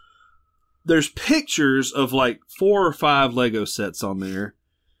 There's pictures of like 4 or 5 Lego sets on there,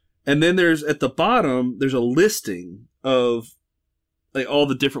 and then there's at the bottom there's a listing of like all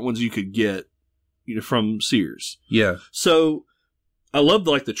the different ones you could get, from Sears. Yeah. So I love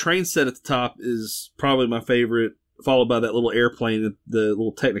the train set at the top is probably my favorite, followed by that little airplane, the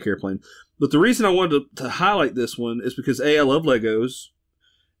little Technic airplane. But the reason I wanted to highlight this one is because A, I love Legos,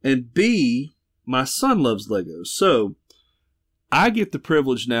 and B, my son loves Legos. So I get the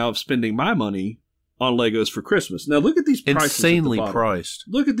privilege now of spending my money on Legos for Christmas. Now look at these prices. Insanely at the bottom. priced.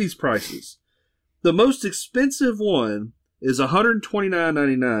 Look at these prices. The most expensive one is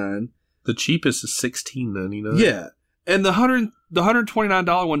 $129.99. The cheapest is $16.99. Yeah, and the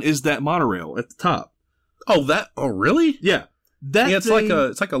 $129 one is that monorail at the top. Oh, really? Yeah, It's like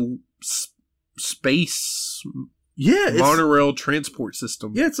a space monorail transport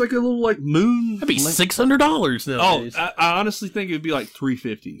system. Yeah, it's like a little moon. That'd be $600 nowadays. I honestly think it would be like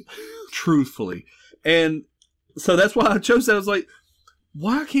 $350, truthfully. And so that's why I chose that. I was like,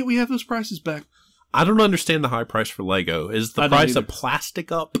 why can't we have those prices back? I don't understand the high price for Lego. Is the I don't price either. of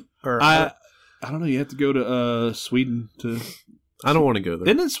plastic up? Or I don't know. You have to go to Sweden to. I don't want to go there.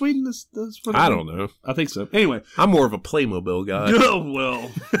 Isn't it Sweden? That's what I don't know. I think so. Anyway, I'm more of a Playmobil guy. oh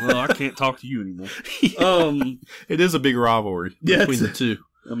well, I can't talk to you anymore. It is a big rivalry between the two.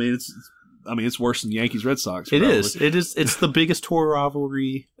 I mean, it's worse than Yankees Red Sox. It probably. is. It is. It's the biggest tour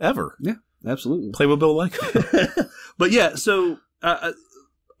rivalry ever. Yeah, absolutely. Playmobil Lego. But yeah, so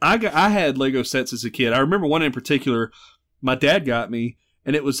I had Lego sets as a kid. I remember one in particular. My dad got me,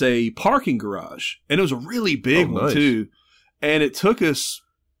 and it was a parking garage, and it was a really big one nice. too. And it took us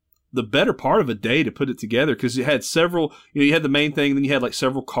the better part of a day to put it together because it had several. You had the main thing, then you had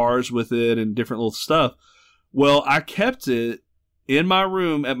several cars with it and different little stuff. Well, I kept it in my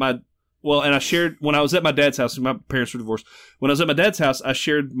room and I shared when I was at my dad's house. My parents were divorced. When I was at my dad's house, I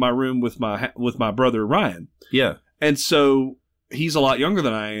shared my room with my brother Ryan. Yeah. And so he's a lot younger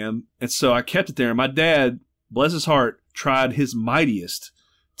than I am, and so I kept it there. And my dad, bless his heart, tried his mightiest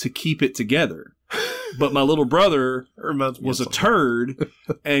to keep it together. But my little brother was a turd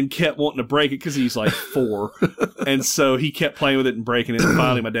and kept wanting to break it because he's 4. And so he kept playing with it and breaking it. And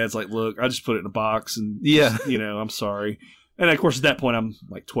finally, my dad's like, look, I just put it in a box and, I'm sorry. And of course, at that point, I'm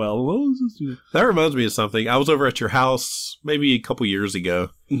 12. What was this? That reminds me of something. I was over at your house maybe a couple years ago.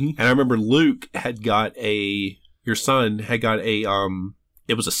 Mm-hmm. And I remember Luke your son had got it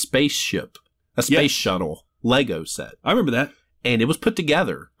was a spaceship, a space shuttle Lego set. I remember that. And it was put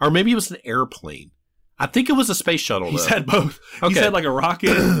together. Or maybe it was an airplane. I think it was a space shuttle, He's though. had both. Okay. He's had a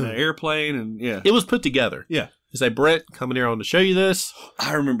rocket and an airplane and yeah. It was put together. Yeah. He said, Brent, coming here on to show you this.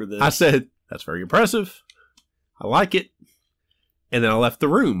 I remember this. I said, that's very impressive. I like it. And then I left the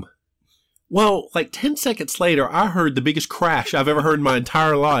room. Well, like 10 seconds later, I heard the biggest crash I've ever heard in my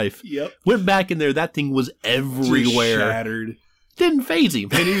entire life. Yep. Went back in there. That thing was everywhere. Just shattered. Didn't phase him.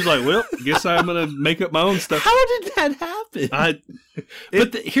 And he was like, well, guess I'm going to make up my own stuff. How did that happen?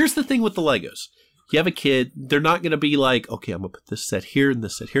 Here's the thing with the Legos. You have a kid, they're not going to be like, okay, I'm going to put this set here and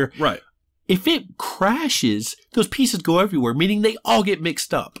this set here. Right. If it crashes, those pieces go everywhere, meaning they all get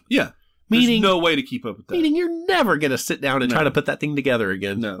mixed up. Yeah. Meaning, there's no way to keep up with that. Meaning you're never going to sit down and try to put that thing together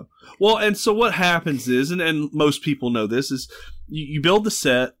again. No. Well, and so what happens is, and most people know this, is you build the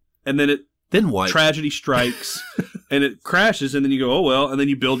set, and then what? Tragedy strikes, and it crashes, and then you go, oh, well, and then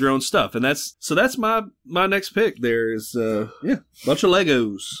you build your own stuff. And that's my next pick there is, bunch of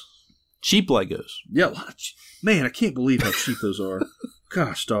Legos. Cheap Legos. Yeah, a lot of man, I can't believe how cheap those are.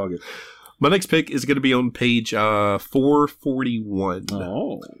 Gosh, dog it. My next pick is going to be on page 441.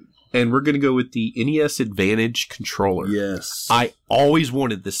 Oh. And we're going to go with the NES Advantage controller. Yes. I always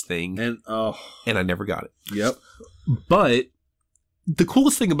wanted this thing. And I never got it. Yep. But the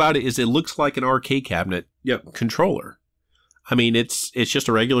coolest thing about it is it looks like an arcade cabinet controller. I mean, it's just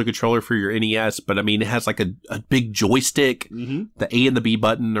a regular controller for your NES, but I mean, it has like a big joystick. Mm-hmm. The A and the B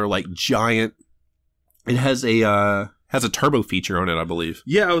button are like giant. It has a turbo feature on it, I believe.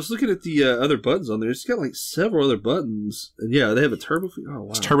 Yeah, I was looking at the other buttons on there. It's got like several other buttons. And yeah, they have a turbo feature. Oh, wow.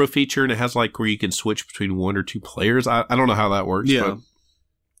 It's a turbo feature, and it has like where you can switch between one or two players. I don't know how that works. Yeah. But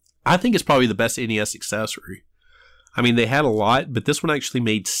I think it's probably the best NES accessory. I mean, they had a lot, but this one actually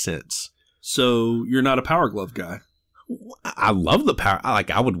made sense. So you're not a Power Glove guy? I love the power.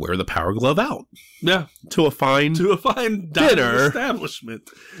 I would wear the Power Glove out. Yeah. To a fine dinner establishment.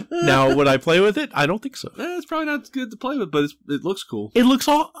 Now, would I play with it? I don't think so. It's probably not good to play with, but it looks cool. It looks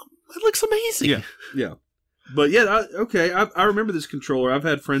amazing. Yeah. Yeah. But yeah, I remember this controller. I've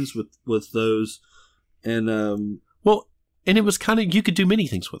had friends with those. And, and it was kind of, you could do many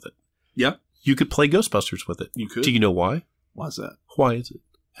things with it. Yeah. You could play Ghostbusters with it. You could. Do you know why? Why is that? Why is it?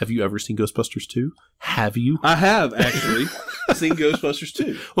 Have you ever seen Ghostbusters 2? Have you? I have, actually. seen Ghostbusters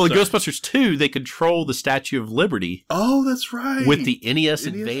 2. Well, in Ghostbusters 2, they control the Statue of Liberty. Oh, that's right. With the NES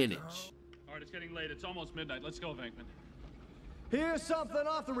Advantage. All right, it's getting late. It's almost midnight. Let's go, Venkman. Here's something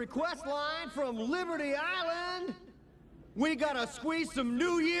off the request line from Liberty Island. We gotta squeeze some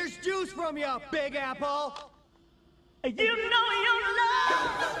New Year's juice from you, Big Apple. You know your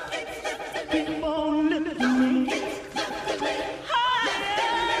love keep on lifting me higher,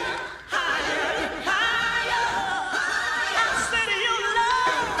 higher,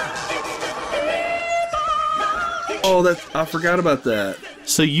 higher. I forgot about that.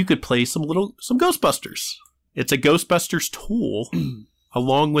 So you could play some Ghostbusters. It's a Ghostbusters tool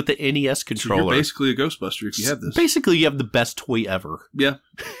along with the NES controller. So you're basically a Ghostbuster if you have this. Basically, you have the best toy ever. Yeah.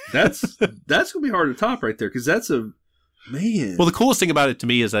 That's gonna be hard to top right there because that's a man. Well, the coolest thing about it to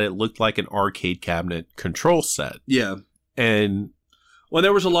me is that it looked like an arcade cabinet control set. Yeah. And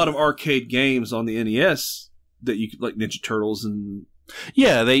there was a lot of arcade games on the NES that you could, like Ninja Turtles and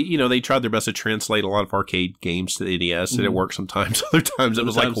yeah, they tried their best to translate a lot of arcade games to the NES, and it worked sometimes. Other times it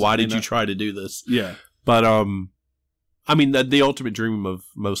was like, why did you try to do this? Yeah. But I mean, the ultimate dream of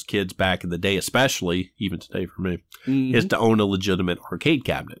most kids back in the day, especially even today for me, is to own a legitimate arcade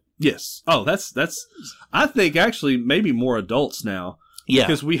cabinet. Yes. Oh, that's. I think actually maybe more adults now. Yeah,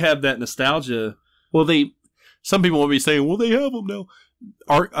 because we have that nostalgia. Well, some people will be saying, well, they have them now.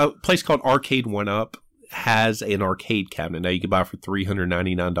 A place called Arcade One Up has an arcade cabinet now. You can buy it for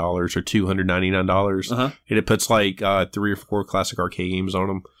 $399 or $299, and it puts like 3 or 4 classic arcade games on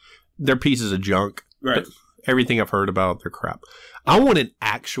them. They're pieces of junk. Right. Everything I've heard about, they're crap. I want an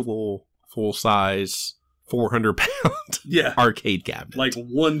actual full size 400-pound arcade cabinet, like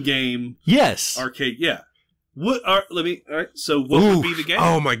one game. Yes, arcade. Yeah. All right. So what would be the game?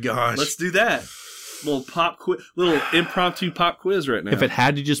 Oh my gosh, let's do that. Little impromptu pop quiz right now. If it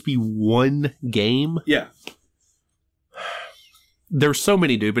had to just be one game, yeah. There's so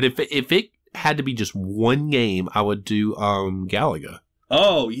many, dude. But if it had to be just one game, I would do Galaga.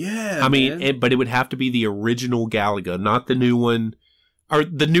 Oh yeah, I mean, but it would have to be the original Galaga, not the new one, or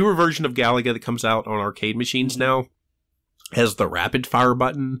the newer version of Galaga that comes out on arcade machines now has the rapid fire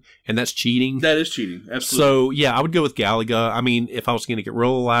button, and that's cheating. That is cheating, absolutely. So yeah, I would go with Galaga. I mean, if I was going to get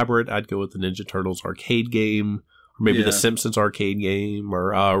real elaborate, I'd go with the Ninja Turtles arcade game, or maybe the Simpsons arcade game,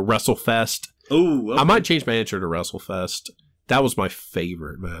 or WrestleFest. Oh, okay. I might change my answer to WrestleFest. That was my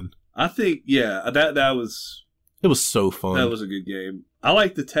favorite, man. I think that was. It was so fun. That was a good game. I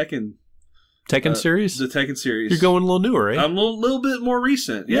like the Tekken series? The Tekken series. You're going a little newer, right? I'm a little bit more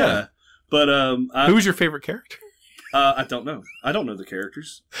recent, yeah. But Who was your favorite character? I don't know. I don't know the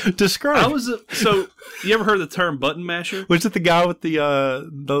characters. Describe. So you ever heard the term button masher? Was it the guy with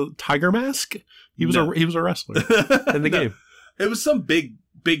the tiger mask? He was a wrestler in the game. It was some big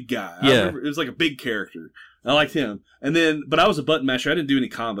guy. Yeah. I remember it was like a big character. I liked him. And then, but I was a button masher. I didn't do any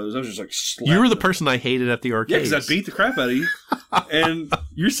combos. I was just like, you were the person I hated at the arcade. Yeah, because I beat the crap out of you. And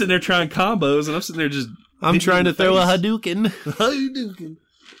you're sitting there trying combos, and I'm sitting there just. I'm trying to throw a Hadouken. Hadouken.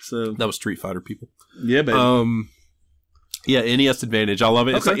 So that was Street Fighter, people. Yeah, baby. Yeah, NES Advantage. I love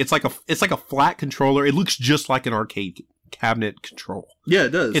it. Okay. It's like a flat controller. It looks just like an arcade cabinet control. Yeah, it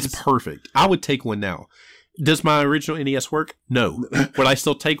does. It's perfect. I would take one now. Does my original NES work? No. Would I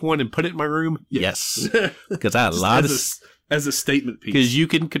still take one and put it in my room? Yes. Because I have a lot as a statement piece. Because you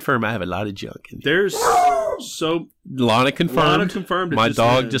can confirm I have a lot of junk in there. There's so Lana confirmed. Lana confirmed. My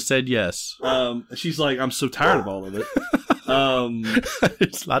dog just said yes. She's like, I'm so tired of all of it.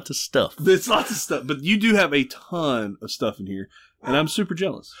 It's lots of stuff. It's lots of stuff, but you do have a ton of stuff in here, and I'm super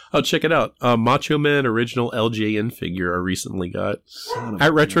jealous. Oh, check it out. Macho Man original LJN figure I recently got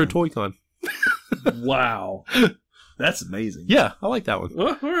at Retro Toy Con. Wow. That's amazing. Yeah, I like that one.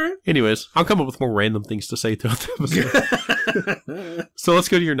 Well, all right. Anyways, I'll come up with more random things to say throughout the episode. So let's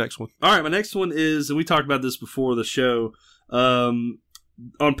go to your next one. All right, my next one is, and we talked about this before the show, on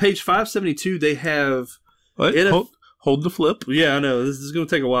page 572, they have... What? Hold the flip. Yeah, I know. This is going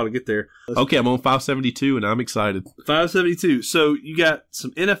to take a while to get there. Okay, I'm on 572, and I'm excited. 572. So you got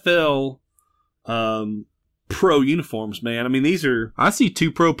some NFL pro uniforms, man. I mean, these are... I see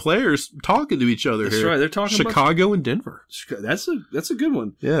two pro players talking to each other. That's here. right. They're talking Chicago and Denver. That's a good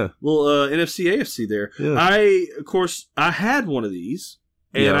one. Yeah. Well, NFC, AFC there. Yeah. I had one of these,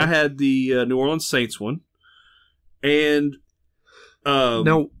 and I had the New Orleans Saints one. And...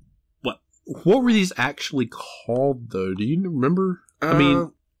 now... What were these actually called, though? Do you remember? I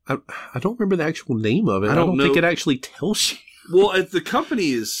mean, I don't remember the actual name of it. I don't think it actually tells you. Well, the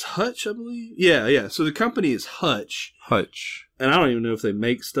company is Hutch, I believe. Yeah. So the company is Hutch. And I don't even know if they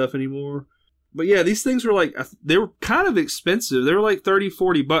make stuff anymore. But yeah, these things were like, they were kind of expensive. They were like $30,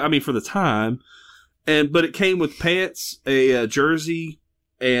 $40, I mean, for the time. But it came with pants, a jersey,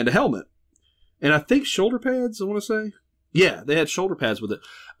 and a helmet. And I think shoulder pads, I want to say. Yeah, they had shoulder pads with it.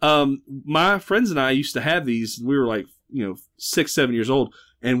 My friends and I used to have these. We were like, 6, 7 years old,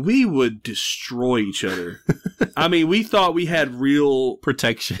 and we would destroy each other. I mean, we thought we had real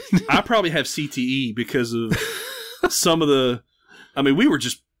protection. I probably have CTE because of some of the. I mean, we were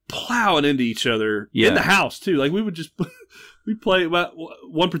just plowing into each other in the house too. Like we would just we'd play.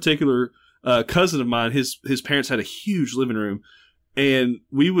 One particular cousin of mine, his parents had a huge living room, and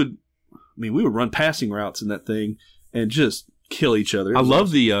we would run passing routes in that thing and just kill each other. I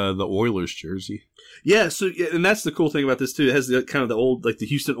love the Oilers jersey. Yeah, and that's the cool thing about this too. It has the kind of the old, like the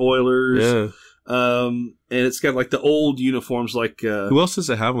Houston Oilers. Yeah. And it's got like the old uniforms. Like who else does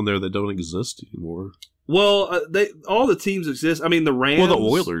it have on there that don't exist anymore? Well, all the teams exist. I mean, the Rams. Well, the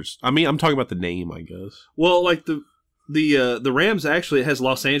Oilers. I mean, I'm talking about the name, I guess. Well, like the Rams, actually, it has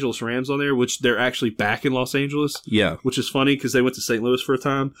Los Angeles Rams on there, which they're actually back in Los Angeles. Yeah, which is funny because they went to St. Louis for a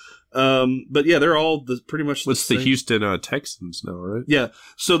time. But yeah, they're all pretty much. It's the Houston Texans now, right? Yeah.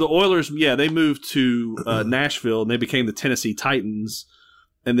 So the Oilers, they moved to Nashville and they became the Tennessee Titans.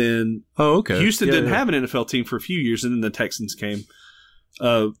 And then Houston didn't have an NFL team for a few years, and then the Texans came.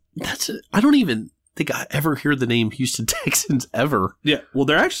 I don't even think I ever hear the name Houston Texans ever. Yeah. Well,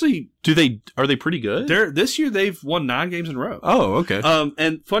 they're actually. Are they pretty good? This year they've won 9 games in a row. Oh, okay.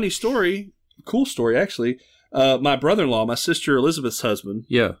 And funny story, cool story actually. My brother-in-law, my sister Elizabeth's husband.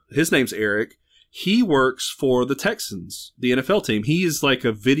 Yeah. His name's Eric. He works for the Texans, the NFL team. He is like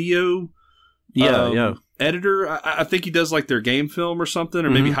a video editor. I think he does like their game film or something, or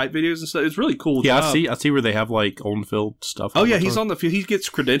maybe hype videos and stuff. It's really cool. Yeah, job. I see where they have like on-field stuff. Oh yeah, he's on the field. He gets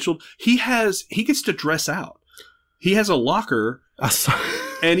credentialed. He gets to dress out. He has a locker,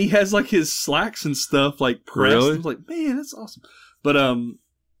 and he has like his slacks and stuff like pressed. Really? I was like, man, that's awesome.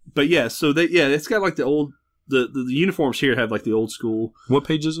 But yeah, so it's got like the old. The uniforms here have like the old school. What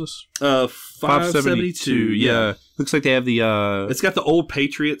page is this? 572. Yeah. Looks like they have the. It's got the old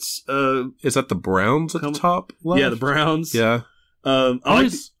Patriots. Is that the Browns at the top left? Yeah, the Browns. Yeah. I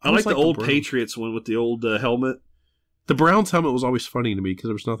like the old Patriots one with the old helmet. The Browns helmet was always funny to me because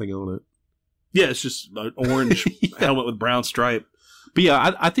there was nothing on it. Yeah, it's just an orange helmet with brown stripe. But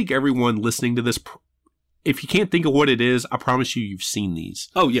yeah, I think everyone listening to this, if you can't think of what it is, I promise you've seen these.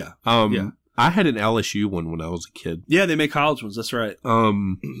 Oh yeah. Yeah. I had an LSU one when I was a kid. Yeah, they make college ones. That's right.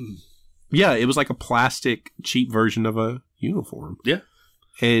 Yeah, it was like a plastic, cheap version of a uniform. Yeah.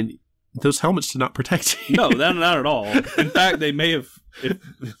 And those helmets did not protect you. No, not at all. In fact, they may have,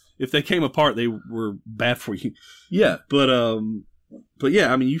 if if they came apart, they were bad for you. Yeah. But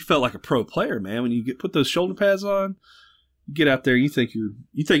yeah, I mean, you felt like a pro player, man. When you put those shoulder pads on, you get out there, you think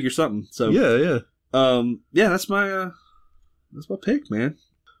you're something. So Yeah. yeah, that's my pick, man.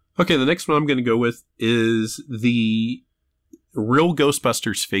 Okay, the next one I'm going to go with is the real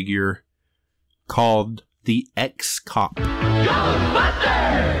Ghostbusters figure called the X-Cop.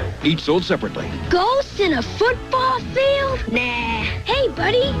 Each sold separately. Ghosts in a football field? Nah. Hey,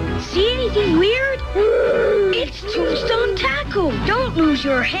 buddy, see anything weird? It's Tombstone Tackle. Don't lose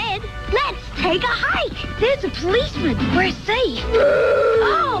your head. Let's take a hike. There's a policeman. We're safe.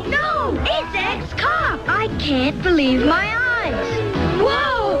 Oh, no, it's X-Cop. I can't believe my eyes.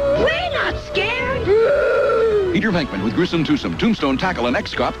 Whoa, we're not scared. Peter Venkman with Grissom Twosome, Tombstone Tackle, and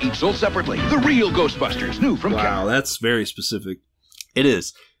X-Cop each sold separately. The real Ghostbusters, new from Wow, that's very specific. It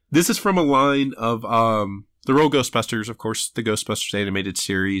is. This is from a line of the real Ghostbusters, of course, the Ghostbusters animated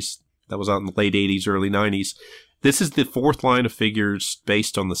series that was out in the late 80s, early 90s. This is the fourth line of figures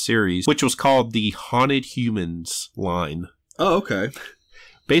based on the series, which was called the Haunted Humans line. Oh, okay.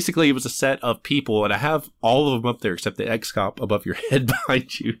 Basically, it was a set of people, and I have all of them up there except the X-Cop above your head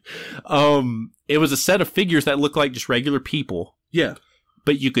behind you. It was a set of figures that looked like just regular people. Yeah.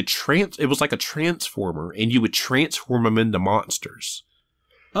 But you could it was like a transformer, and you would transform them into monsters.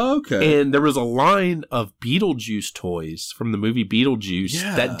 Okay. And there was a line of Beetlejuice toys from the movie Beetlejuice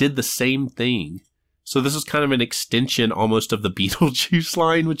that did the same thing. So this is kind of an extension almost of the Beetlejuice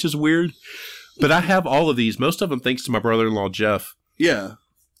line, which is weird. But I have all of these, most of them thanks to my brother-in-law, Jeff. Yeah.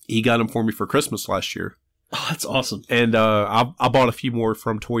 He got them for me for Christmas last year. Oh, that's awesome. And I bought a few more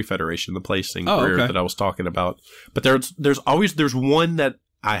from Toy Federation, the placing that I was talking about. But there's one that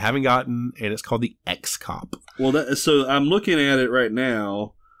I haven't gotten, and it's called the X-Cop. Well, so I'm looking at it right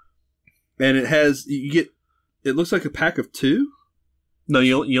now, and it has it looks like a pack of 2. No,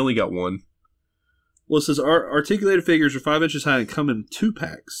 you only got one. Well, it says articulated figures are 5 inches high and come in 2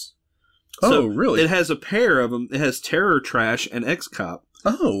 packs. So really? It has a pair of them. It has Terror Trash and X-Cop.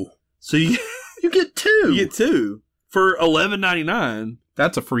 Oh, so you get 2. You get 2 for $11.99.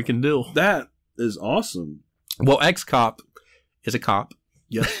 That's a freaking deal. That is awesome. Well, X-Cop is a cop.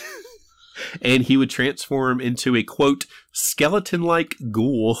 Yeah. And he would transform into a, quote, skeleton-like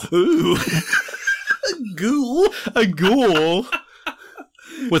ghoul. Ooh. A ghoul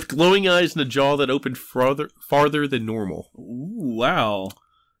with glowing eyes and a jaw that opened farther than normal. Ooh, wow.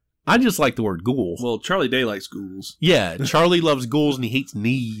 I just like the word ghoul. Well, Charlie Day likes ghouls. Yeah, Charlie loves ghouls and he hates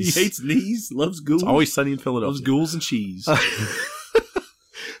knees. He hates knees, loves ghouls. It's Always Sunny in Philadelphia. Loves ghouls and cheese.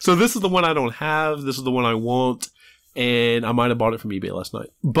 So this is the one I don't have. This is the one I want. And I might have bought it from eBay last night.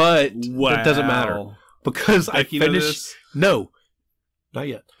 But that doesn't matter. Because Becky I finished... No, not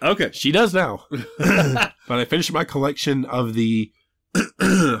yet. Okay. She does now. But I finished my collection of the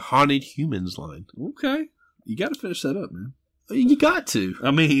Haunted Humans line. Okay. You got to finish that up, man. You got to.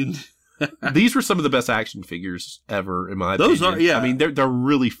 I mean... These were some of the best action figures ever, in my Those opinion. are, yeah. I mean, they're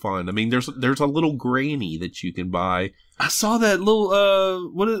really fun. I mean, there's a little granny that you can buy. I saw that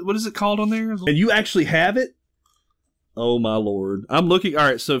little, what is it called on there? And you actually have it? Oh, my Lord. I'm looking. All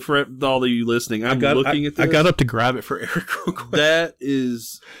right, so for all of you listening, I'm looking at this. I got up to grab it for Eric real quick. That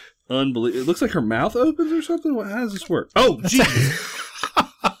is unbelievable. It looks like her mouth opens or something. How does this work? Oh, jeez.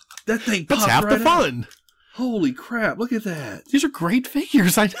 That thing pops That's half right the fun. Out. Holy crap, look at that. These are great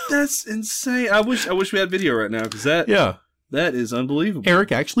figures. I know. That's insane. I wish we had video right now, because that is unbelievable.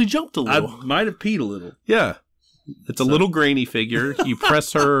 Eric actually jumped a little. I might have peed a little. Yeah. It's a little granny figure. You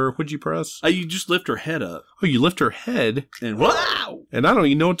press her. What'd you press? You just lift her head up. Oh, you lift her head. And wow! And I don't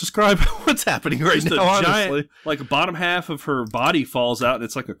even know what to describe what's happening right now, honestly. Giant, like the bottom half of her body falls out, and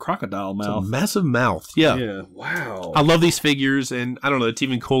it's like a crocodile mouth. It's a massive mouth. Yeah. Yeah. Wow. I love these figures, and I don't know, it's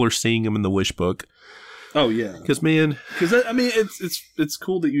even cooler seeing them in the Wish book. Oh yeah, because man, I mean, it's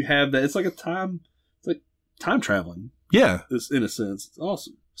cool that you have that. It's like time traveling. Yeah, it's, in a sense, it's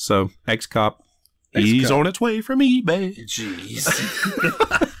awesome. So X-Cop, he's on its way from eBay. Jeez,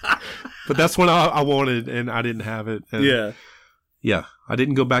 but that's when I wanted, and I didn't have it. And yeah, I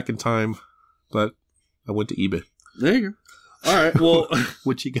didn't go back in time, but I went to eBay. There you go. All right, well,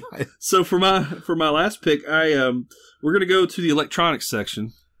 what you got? So for my last pick, we're gonna go to the electronics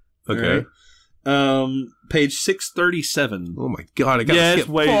section. Okay. Right? Page 637. Oh my god, I got to skip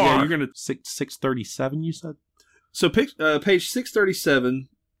far. Yeah, you're gonna 637. You said. So page 637,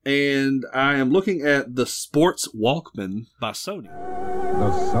 and I am looking at the Sports Walkman by Sony.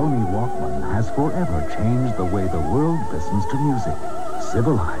 The Sony Walkman has forever changed the way the world listens to music,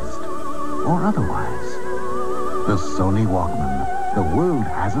 civilized or otherwise. The Sony Walkman. The world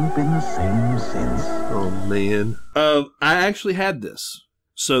hasn't been the same since. Oh man. I actually had this.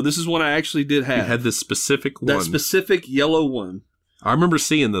 So this is one I actually did have. You had this specific one. That specific yellow one. I remember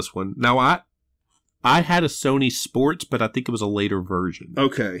seeing this one. Now, I had a Sony Sports, but I think it was a later version.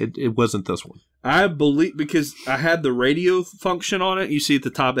 Okay. It wasn't this one. I believe, because I had the radio function on it. You see at the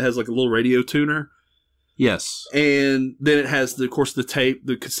top, it has like a little radio tuner. Yes. And then it has, of course,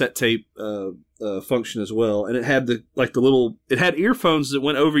 the cassette tape function as well. And it had it had earphones that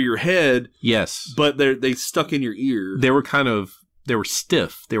went over your head. Yes. But they stuck in your ear. They were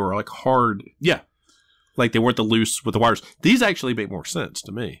stiff. They were like hard. Yeah. Like they weren't the loose with the wires. These actually make more sense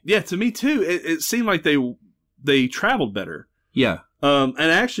to me. Yeah, to me too. It seemed like they traveled better. Yeah. And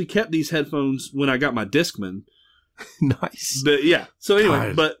I actually kept these headphones when I got my Discman. Nice. But yeah. So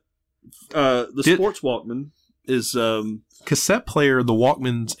anyway, the Sports Walkman is cassette player. The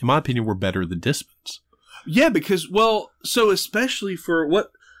Walkmans, in my opinion, were better than Discmans. Yeah, because especially for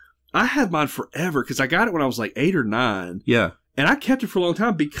what I had mine forever, because I got it when I was like 8 or 9. Yeah. And I kept it for a long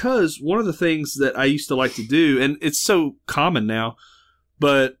time because one of the things that I used to like to do, and it's so common now,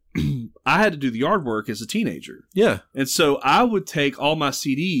 but I had to do the yard work as a teenager. Yeah. And so I would take all my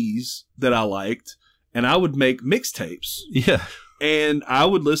CDs that I liked and I would make mixtapes. Yeah. And I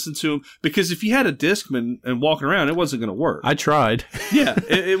would listen to them, because if you had a Discman and walking around, it wasn't going to work. I tried. Yeah,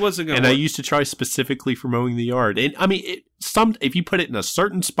 it wasn't going to work. And I used to try specifically for mowing the yard. And I mean, if you put it in a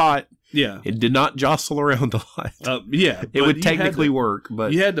certain spot, yeah, it did not jostle around a lot. Yeah, it would technically work,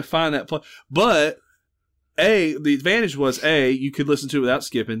 but you had to find that place. But the advantage was you could listen to it without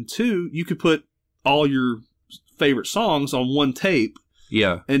skipping. 2, you could put all your favorite songs on one tape.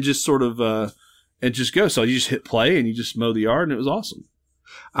 Yeah, and just sort of and just go. So you just hit play and you just mow the yard, and it was awesome.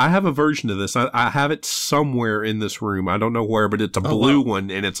 I have a version of this. I have it somewhere in this room. I don't know where, but it's a blue one,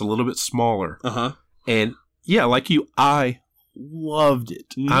 and it's a little bit smaller. And yeah, like you, I loved it.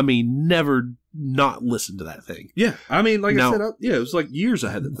 Mm-hmm. I mean, never not listened to that thing. Yeah, I mean, like I said, it was like years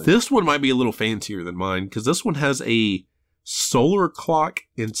I had that thing. This one might be a little fancier than mine, because this one has a solar clock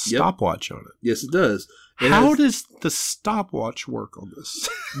and stopwatch on it. Yes, it does. How does the stopwatch work on this?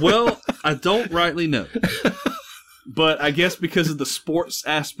 Well, I don't rightly know. But I guess because of the sports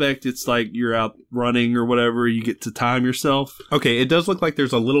aspect, it's like you're out running or whatever, you get to time yourself. Okay, it does look like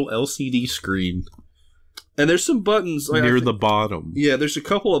there's a little LCD screen. And there's some buttons near the bottom. Yeah, there's a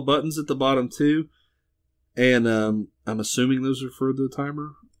couple of buttons at the bottom too. And I'm assuming those are for the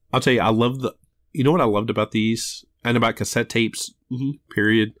timer. I'll tell you, you know what I loved about these and about cassette tapes,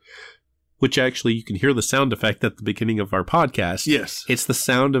 period, which actually you can hear the sound effect at the beginning of our podcast. Yes. It's the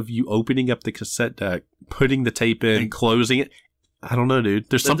sound of you opening up the cassette deck, putting the tape in, and closing it. I don't know, dude.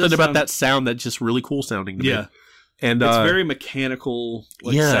 There's something about that sound that's just really cool sounding to me. And it's very mechanical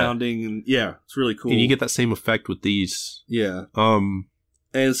sounding, and it's really cool. And you get that same effect with these. Yeah.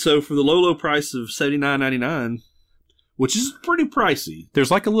 And so for the low price of $79.99, which is pretty pricey.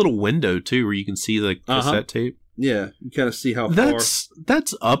 There's like a little window too where you can see the cassette tape. Yeah, you kind of see how far.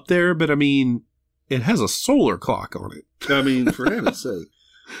 That's up there, but I mean, it has a solar clock on it. I mean, for heaven's sake.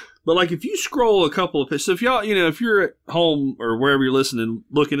 But like, if you scroll a couple of pages, so if y'all, if you're at home or wherever you're listening,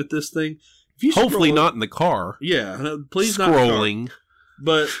 looking at this thing, if you hopefully not in the car. Yeah, please scrolling. Not in the car.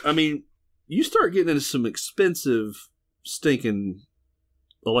 But I mean, you start getting into some expensive, stinking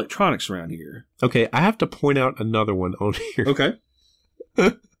electronics around here. Okay, I have to point out another one on here. Okay.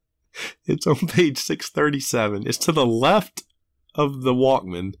 It's on page 637. It's to the left of the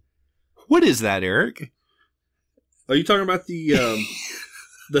Walkman. What is that, Eric? Are you talking about the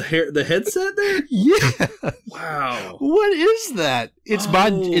the headset there? Yeah. Wow. What is that? It's by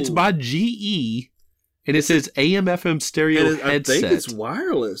GE, and it says AM/FM stereo headset. I think it's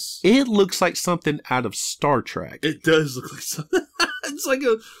wireless. It looks like something out of Star Trek. It does look like something. It's like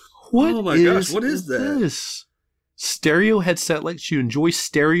a. What oh my gosh! What is that? This stereo headset lets you enjoy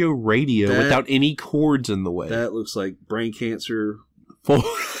stereo radio without any cords in the way. That looks like brain cancer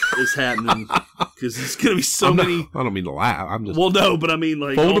is happening because there's going to be so many. I don't mean to laugh. I'm just. Well, no, but I mean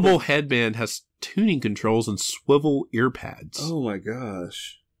like foldable headband has tuning controls and swivel ear pads. Oh my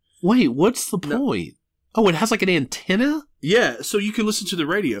gosh! Wait, what's the point? Oh, it has like an antenna? Yeah, so you can listen to the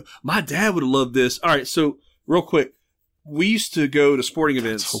radio. My dad would have loved this. All right, so real quick, we used to go to sporting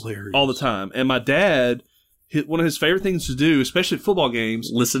events all the time, and my dad. One of his favorite things to do, especially at football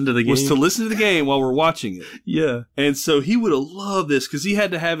games, was to listen to the game while we're watching it. Yeah. And so he would have loved this because he had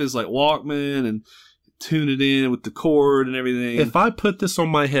to have his like Walkman and tune it in with the cord and everything. If I put this on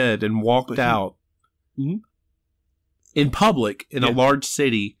my head and walked out in public in a large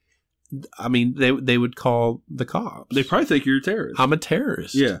city, I mean, they would call the cops. They probably think you're a terrorist. I'm a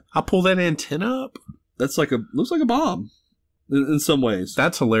terrorist. Yeah. I pull that antenna up. That's looks like a bomb in some ways.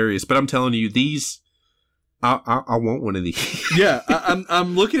 That's hilarious. But I'm telling you, these. I want one of these. Yeah,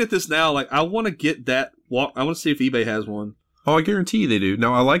 I'm looking at this now. Like, I want to get that walk. I want to see if eBay has one. Oh, I guarantee you they do.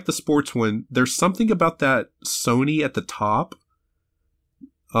 Now, I like the sports one. There's something about that Sony at the top.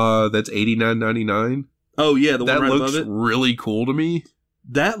 That's $89.99. Oh yeah, the that one right looks above it. Really cool to me.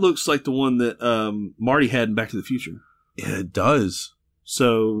 That looks like the one that Marty had in Back to the Future. Yeah, it does.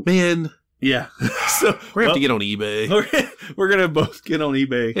 So, man, yeah. So we're gonna have to get on eBay. We're gonna both get on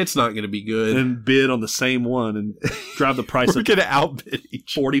eBay. It's not gonna be good. And bid on the same one and drive the price We're up. gonna outbid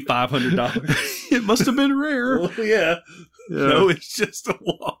each. $4,500. It must have been rare. Well, yeah. No, it's just a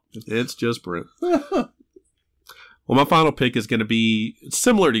walk. It's just Brent. Well, my final pick is gonna be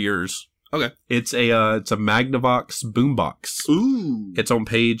similar to yours. Okay. It's a Magnavox boombox. Ooh. It's on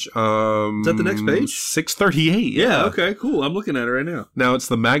page Is that the next page? 638. Yeah, okay, cool. I'm looking at it right now. Now it's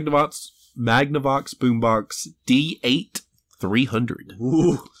the Magnavox boombox D8 300.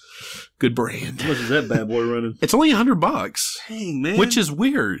 Ooh. Good brand. How much is that bad boy running? It's only $100. Dang, man. Which is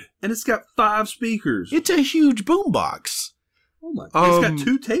weird. And it's got 5 speakers. It's a huge boombox. Oh my god. It's got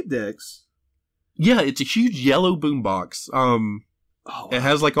 2 tape decks. Yeah, it's a huge yellow boombox. Wow. It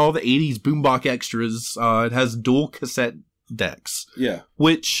has like all the 80s boombox extras. It has dual cassette decks. Yeah.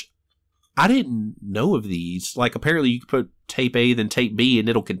 Which I didn't know of these. Like apparently you could put tape A then tape B and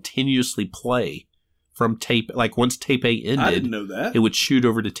it'll continuously play from tape. Like once tape A ended, I didn't know that. It would shoot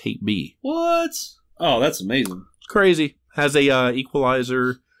over to tape B. What? Oh, that's amazing. Crazy. Has a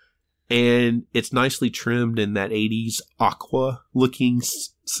equalizer and it's nicely trimmed in that 80s aqua looking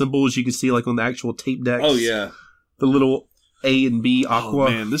symbols you can see like on the actual tape decks. Oh yeah. The little A and B aqua. Oh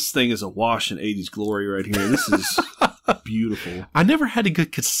man, this thing is a wash in 80s glory right here. This is beautiful. I never had a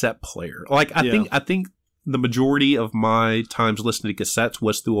good cassette player. Like I think the majority of my times listening to cassettes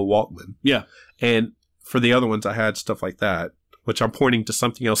was through a Walkman. Yeah. And for the other ones I had stuff like that, which I'm pointing to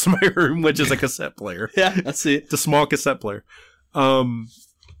something else in my room, which is a cassette player. Yeah, that's it. It's a small cassette player.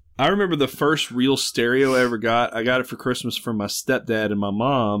 I remember the first real stereo I ever got. I got it for Christmas from my stepdad and my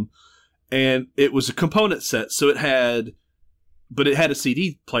mom. And it was a component set, so it had a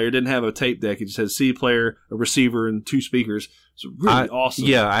CD player. It didn't have a tape deck. It just had a CD player, a receiver, and 2 speakers. It's really awesome.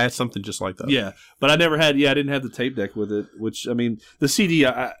 Yeah, I had something just like that. Yeah, but I didn't have the tape deck with it. Which I mean, the CD,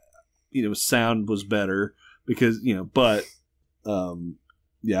 sound was better because but oh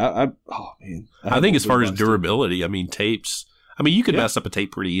man, I think as far as durability, I mean tapes. I mean you could mess up a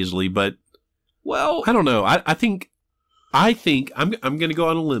tape pretty easily, but well, I don't know. I think I'm going to go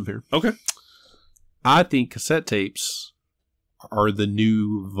on a limb here. Okay. I think cassette tapes are the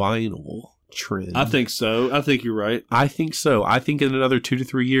new vinyl trend. I think so. I think you're right. I think so. I think in another 2 to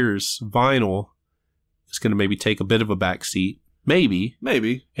 3 years, vinyl is going to maybe take a bit of a backseat. Maybe.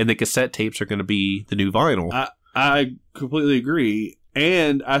 And the cassette tapes are going to be the new vinyl. I completely agree.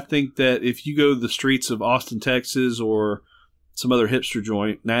 And I think that if you go to the streets of Austin, Texas, or some other hipster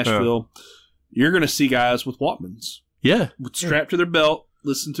joint, Nashville, you're going to see guys with Walkmans. Yeah. Strapped to their belt,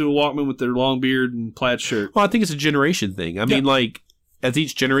 listen to a Walkman with their long beard and plaid shirt. Well, I think it's a generation thing. I mean, like, as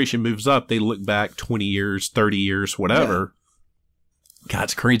each generation moves up, they look back 20 years, 30 years, whatever. Yeah. God,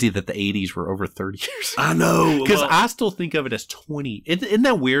 it's crazy that the 80s were over 30 years. I know. Because I still think of it as 20. Isn't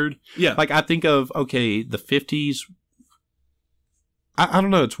that weird? Yeah. Like, I think of, okay, the 50s. I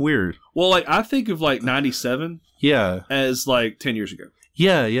don't know. It's weird. Well, like, I think of, like, 97 as, like, 10 years ago.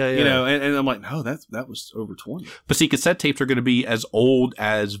 Yeah. And I'm like, no, that was over 20. But see, cassette tapes are going to be as old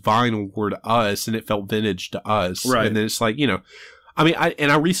as vinyl were to us, and it felt vintage to us. Right. And then it's like, I mean,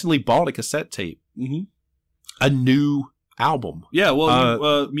 I recently bought a cassette tape. Mm-hmm. A new album. Yeah,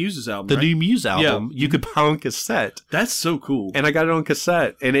 well, Muse's album, the new Muse album, you could buy on cassette. That's so cool. And I got it on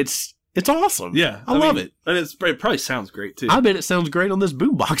cassette, and it's awesome. Yeah. I love it. And it probably sounds great, too. I bet it sounds great on this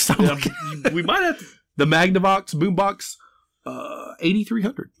boombox. We might have to... The Magnavox boombox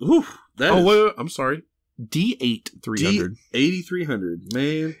 8300. Oof. Wait, I'm sorry. D8 300. D8300,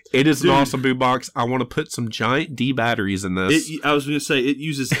 man. It is an awesome boombox. I want to put some giant D batteries in this. I was going to say, it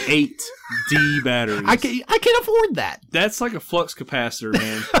uses 8 D batteries. I can't afford that. That's like a flux capacitor,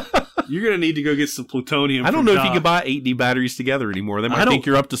 man. You're going to need to go get some plutonium. I don't know if you can buy 8 D batteries together anymore. They might think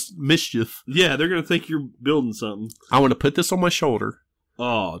you're up to mischief. Yeah, they're going to think you're building something. I want to put this on my shoulder.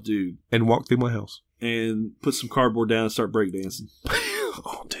 Oh, dude. And walk through my house. And put some cardboard down and start breakdancing.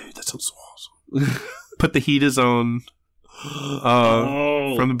 Oh, dude, that sounds so awesome. Put the heaters on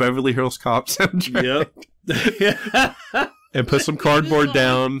from the Beverly Hills Cop soundtrack. Yep. And put some cardboard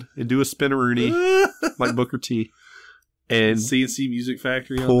down and do a spinneroonie like Booker T. And CNC Music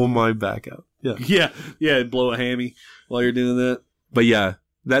Factory. Pull my back out. Yeah. Blow a hammy while you're doing that. But yeah,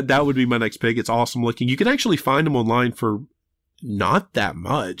 that would be my next pick. It's awesome looking. You can actually find them online for not that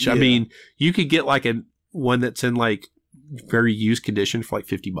much. Yeah. I mean, you could get like an one that's in like very used condition for like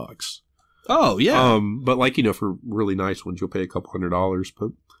 $50. Oh yeah. But like, you know, for really nice ones, you'll pay a couple $100.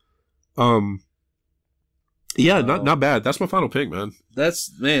 But, yeah, not bad. That's my final pick, man.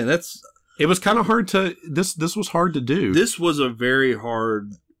 It was kind of hard to. This was hard to do. This was a very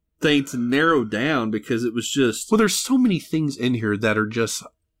hard thing to narrow down because it was just. Well, there's so many things in here that are just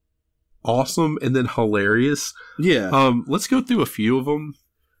awesome and then hilarious. Yeah. Let's go through a few of them.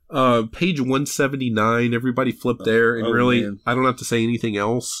 Page 179. Everybody flip there, and man. I don't have to say anything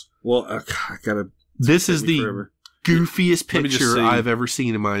else. Well, I gotta. This is the goofiest picture I've ever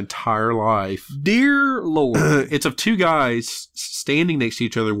seen in my entire life. Dear Lord. It's of two guys standing next to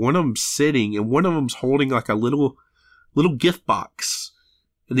each other. One of them's sitting, and one of them's holding like a little gift box.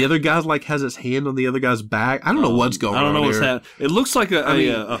 And the other guy's like has his hand on the other guy's back. I don't know what's going on. I don't know what's here. happening. It looks like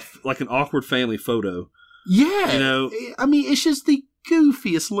like an awkward family photo. Yeah. You know? I mean, it's just the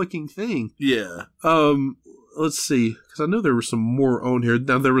goofiest looking thing. Yeah. Let's see, because I know there were some more on here.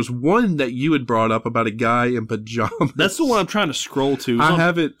 Now, there was one that you had brought up about a guy in pajamas. That's the one I'm trying to scroll to. I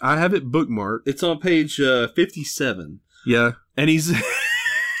have it bookmarked. It's on page 57. Yeah. And he's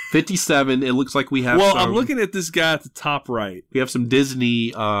 57. It looks like we have I'm looking at this guy at the top right. We have some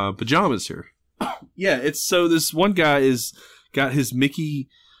Disney pajamas here. Yeah, this one guy is got his Mickey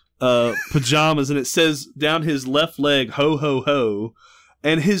pajamas, and it says down his left leg, ho, ho, ho.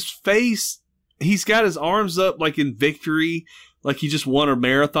 And his face, he's got his arms up like in victory, like he just won a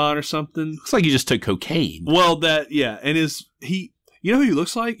marathon or something. Looks like he just took cocaine. Well, and you know who he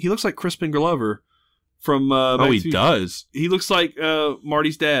looks like? He looks like Crispin Glover from. He does. He looks like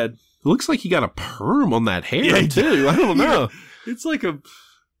Marty's dad. It looks like he got a perm on that hair too. I don't know. Yeah. It's like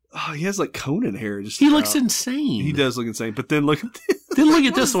he has like Conan hair. He looks insane. He does look insane. But then look at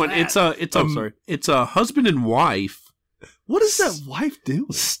this one. That? It's a husband and wife. What is that wife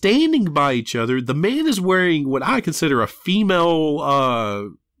doing? Standing by each other. The man is wearing what I consider a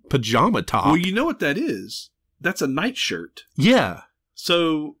female pajama top. Well, you know what that is? That's a nightshirt. Yeah.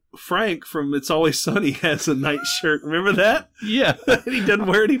 So Frank from It's Always Sunny has a nightshirt. Remember that? Yeah. He doesn't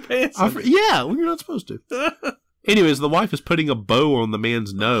wear any pants. Yeah, well, you're not supposed to. Anyways, the wife is putting a bow on the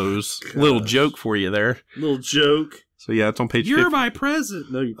man's nose. Gosh. Little joke for you there. Little joke. So yeah, it's on page. You're my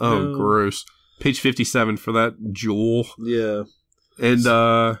present. No, no. Gross. Page 57 for that jewel. Yeah. And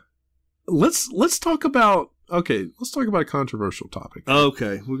let's talk about a controversial topic.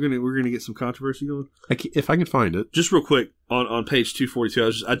 Okay, we're gonna get some controversy going. If I can find it, just real quick on page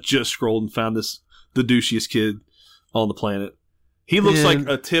 242. I just scrolled and found the douchiest kid on the planet. He looks like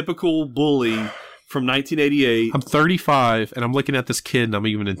a typical bully from 1988. I'm 35, and I'm looking at this kid, and I'm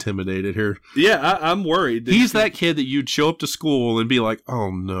even intimidated here. Yeah, I'm worried. He's that kid that you'd show up to school and be like, "Oh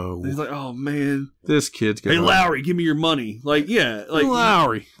no!" He's like, "Oh man, this kid's gonna." Hey Lowry, give me your money. Like, yeah, like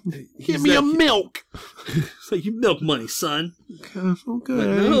Lowry, give me a milk. It's like your milk money, son. Okay. Like,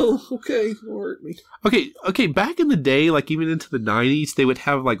 no, okay, don't hurt me. Okay. Back in the day, like even into the 90s, they would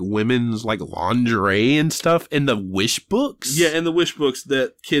have like women's like lingerie and stuff in the wish books. Yeah, and the wish books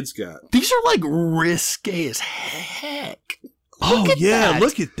that kids got. These are like risque as heck. Look at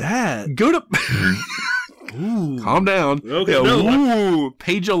that. Go to. Calm down. Okay. Ooh,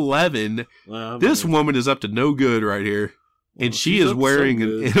 page 11. Wow, this woman is up to no good right here, and she is wearing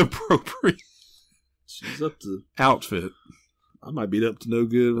an inappropriate. She's up to outfit. I might be up to no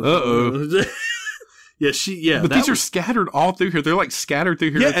good. Uh-oh. Yeah, but these are scattered all through here. They're like scattered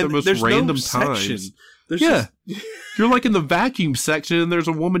through here at the most random times. You're like in the vacuum section, and there's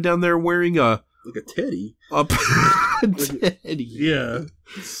a woman down there wearing like a teddy. A teddy. Yeah.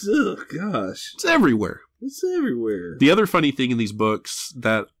 Oh, gosh. It's everywhere. It's everywhere. The other funny thing in these books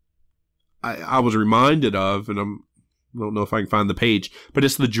that I was reminded of, and I don't know if I can find the page, but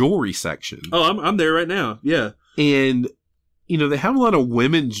it's the jewelry section. Oh, I'm there right now. Yeah. And, they have a lot of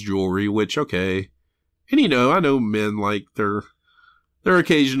women's jewelry, which, okay. And, I know men like their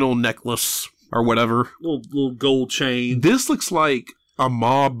occasional necklace or whatever. Little gold chain. This looks like a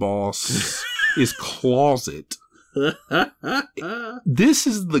mob boss is closet. This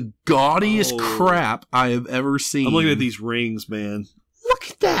is the gaudiest crap I have ever seen. I'm looking at these rings, man. Look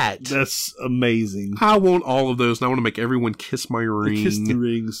at that. That's amazing. I want all of those, and I want to make everyone kiss my ring. Kiss the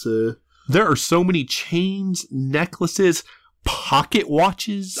rings. There are so many chains, necklaces, pocket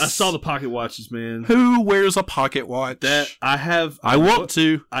watches. I saw the pocket watches, man. Who wears a pocket watch? That I want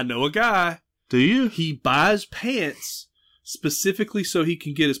to. I know a guy. Do you? He buys pants specifically so he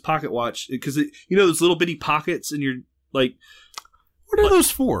can get his pocket watch, because those little bitty pockets in your like. What are those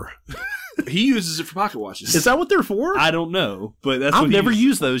for? He uses it for pocket watches. Is that what they're for? I don't know, but that's I've what never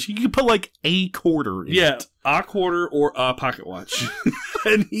used those. You can put like a quarter in it. A quarter or a pocket watch.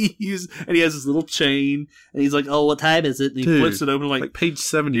 and he has this little chain, and he's like, "Oh, what time is it?" And he flips it open like page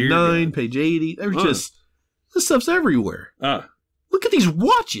 79, page 80. They're just this stuff's everywhere. Look at these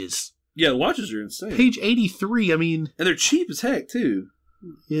watches. Yeah, the watches are insane. Page 83. I mean, and they're cheap as heck too.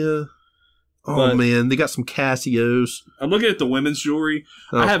 Yeah. Oh man, they got some Casios. I'm looking at the women's jewelry.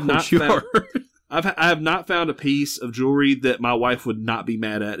 I have not found. I have not found a piece of jewelry that my wife would not be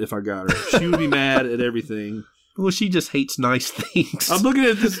mad at if I got her. She would be mad at everything. Well, she just hates nice things. I'm looking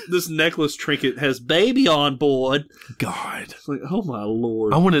at this necklace trinket has baby on board. God, it's like, oh my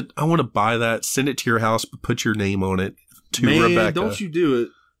Lord! I want to buy that. Send it to your house, but put your name on it. To Rebecca. Don't you do it?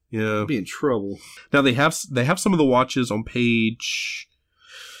 Yeah, I'll be in trouble. Now they have some of the watches on page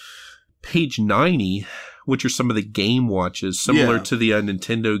 90, which are some of the game watches, similar to the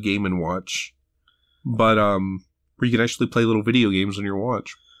Nintendo Game & Watch, but where you can actually play little video games on your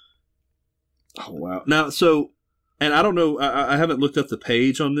watch. Oh wow! Now, and I don't know, I haven't looked up the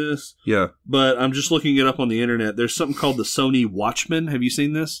page on this. Yeah, but I'm just looking it up on the internet. There's something called the Sony Watchman. Have you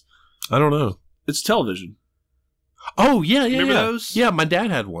seen this? I don't know. It's television. Oh yeah, Remember those? Yeah, my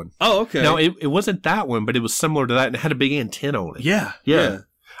dad had one. Oh, okay. No, it wasn't that one, but it was similar to that, and it had a big antenna on it. Yeah.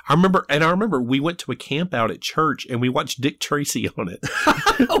 I remember we went to a camp out at church and we watched Dick Tracy on it.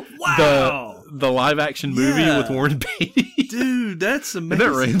 Wow. The live action movie with Warren Beatty. Dude, that's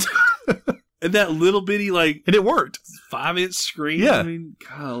amazing. And that and that little bitty, and it worked. 5-inch screen. Yeah. I mean,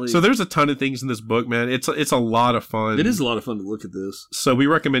 golly. So there's a ton of things in this book, man. It's a lot of fun. It is a lot of fun to look at this. So we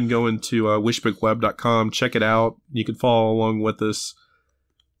recommend going to wishbookweb.com. Check it out. You can follow along with us.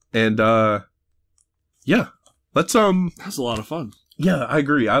 And yeah, let's That's a lot of fun. Yeah, I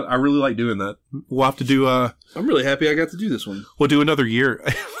agree. I really like doing that. We'll have to do I'm really happy I got to do this one. We'll do another year.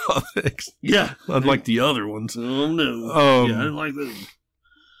 Yeah. Unlike the other ones. Oh no. Yeah, I didn't like this.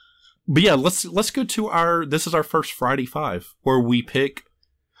 But yeah, let's go to this is our first Friday 5 where we pick.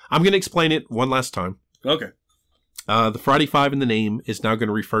 I'm going to explain it one last time. Okay. The Friday 5 in the name is now going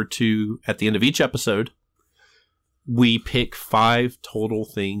to refer to, at the end of each episode, we pick 5 total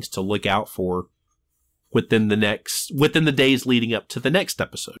things to look out for within the days leading up to the next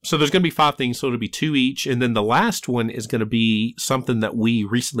episode. So there's going to be 5 things, so it'll be 2 each, and then the last one is going to be something that we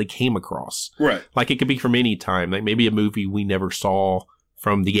recently came across. Right. Like it could be from any time, like maybe a movie we never saw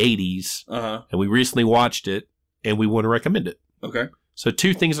from the 80s, and we recently watched it, and we want to recommend it. Okay. So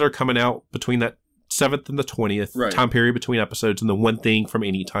 2 things that are coming out between that 7th and the 20th time period between episodes, and then 1 thing from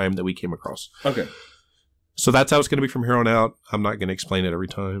any time that we came across. Okay. So that's how it's going to be from here on out. I'm not going to explain it every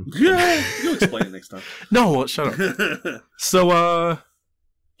time. Yeah, you'll explain it next time. No, well, shut up. So,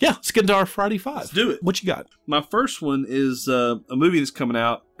 yeah, let's get into our Friday 5. Let's do it. What you got? My first one is a movie that's coming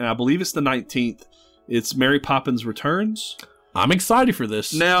out, and I believe it's the 19th. It's Mary Poppins Returns. I'm excited for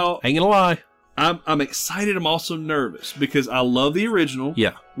this. Now, ain't gonna lie, I'm excited. I'm also nervous because I love the original.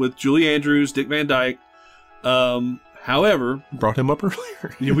 Yeah, with Julie Andrews, Dick Van Dyke. However, brought him up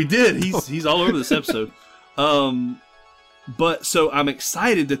earlier. Yeah, we did. He's all over this episode. But so I'm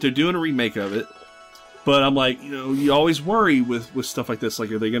excited that they're doing a remake of it. But I'm like, you always worry with stuff like this. Like,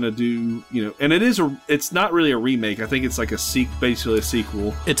 are they going to do, and it's not really a remake. I think it's like basically a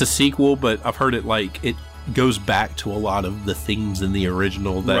sequel. It's a sequel, but I've heard it goes back to a lot of the things in the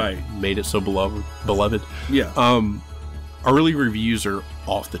original that made it so beloved. Yeah. Early reviews are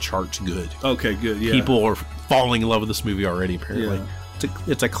off the charts good. Okay, good. Yeah. People are falling in love with this movie already, apparently. Yeah.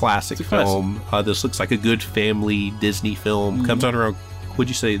 It's a classic film. This looks like a good family Disney film. Mm-hmm. Comes out around, what'd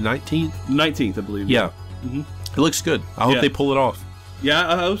you say, 19th? 19th, I believe. Yeah. Mm-hmm. It looks good. I hope they pull it off.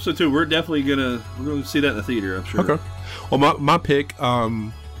 Yeah, I hope so too. We're definitely gonna see that in the theater, I'm sure. Okay. Well, my pick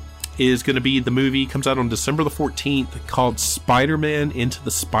is going to be the movie comes out on December the 14th called Spider-Man Into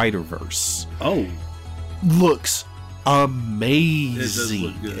the Spider-Verse. Oh. Looks amazing. It does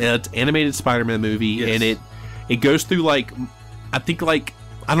look good. It's an animated Spider-Man movie, and it goes through I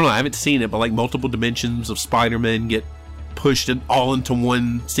don't know, I haven't seen it, but like multiple dimensions of Spider-Man get pushed all into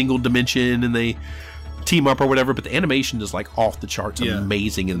one single dimension, and they team up or whatever. But the animation is like off the charts,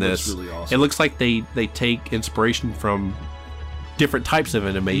 amazing in this. Looks really awesome. It looks like they take inspiration from different types of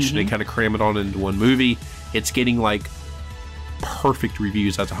animation and kind of cram it on into one movie. It's getting like perfect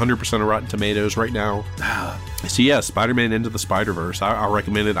reviews. That's 100% of Rotten Tomatoes right now. So yeah, Spider-Man Into the Spider-Verse. I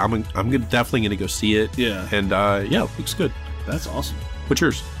recommend it. I'm definitely gonna go see it. Yeah. And it looks good. That's awesome. What's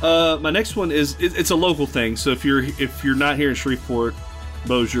yours? My next one is it's a local thing. So if you're not here in Shreveport,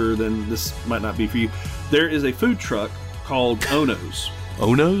 Bossier, then this might not be for you. There is a food truck called Ono's.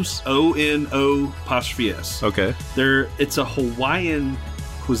 Ono's? O-N-O''S. Okay. It's a Hawaiian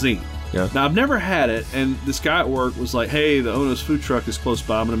cuisine. Yeah. Now, I've never had it, and this guy at work was like, hey, the Ono's food truck is close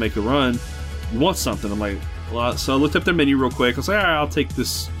by. I'm going to make a run. You want something? I'm like, So I looked up their menu real quick. I was like, all right, I'll take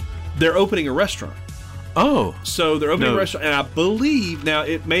this. They're opening a restaurant. Oh. So they're opening a restaurant, and I believe, now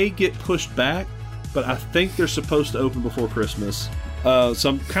it may get pushed back, but I think they're supposed to open before Christmas. So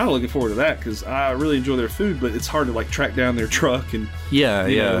I'm kind of looking forward to that because I really enjoy their food, but it's hard to like track down their truck and you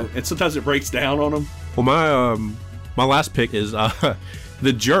know, and sometimes it breaks down on them. Well, my last pick is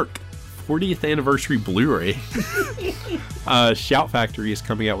The Jerk 40th anniversary Blu-ray. Shout Factory is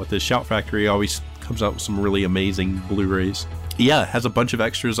coming out with this. Shout Factory always comes out with some really amazing Blu-rays. Yeah, it has a bunch of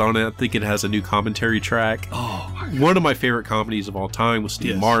extras on it. I think it has a new commentary track. Oh, my God. One of my favorite comedies of all time with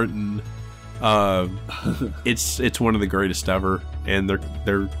Steve Martin. It's one of the greatest ever, and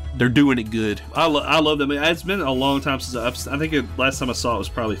they're doing it good. I love them. It's been a long time since I think last time I saw it was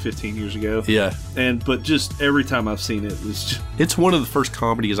probably 15 years ago. Yeah, but just every time I've seen it, it's one of the first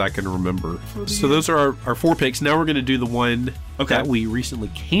comedies I can remember. So those are our 4 picks. Now we're going to do the one that we recently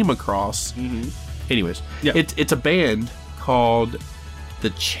came across. Mm-hmm. Anyways, it's a band called The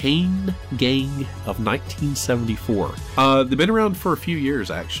Chain Gang of 1974. They've been around for a few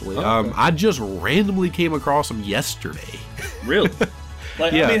years, actually. I just randomly came across them yesterday. Really? I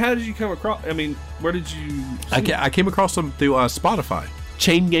mean, how did you come across? I mean, where did you? I came across them through Spotify.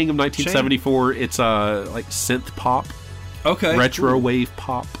 Chain Gang of 1974. It's like synth pop. Okay. Retro wave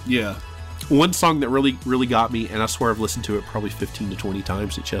pop. Yeah. One song that really got me, and I swear I've listened to it probably 15 to 20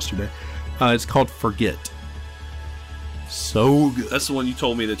 times since yesterday. It's called Forget. So good. That's the one you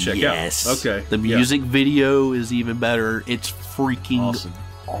told me to check out. Yes. Okay. The music video is even better. It's freaking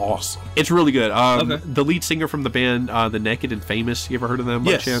awesome. It's really good. The lead singer from the band, The Naked and Famous, you ever heard of them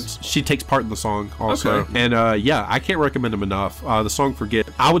by chance? She takes part in the song also. Okay. And I can't recommend them enough. The song Forget,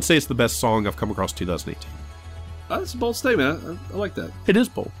 I would say it's the best song I've come across 2018. That's a bold statement. I like that. It is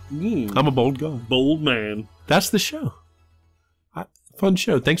bold. I'm a bold guy. Bold man. That's the show. Fun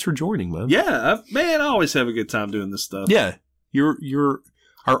show. Thanks for joining, man. Yeah, I always have a good time doing this stuff. Yeah, you're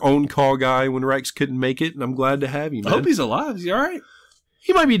our own call guy when Rex couldn't make it, and I'm glad to have you, man. I hope he's alive. Is he all right?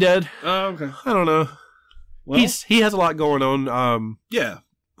 He might be dead. Oh, okay. I don't know. Well, he has a lot going on. Yeah,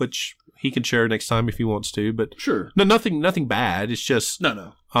 which he can share next time if he wants to. But sure, no, nothing bad. It's just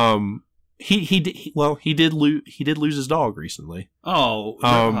no. He did lose his dog recently.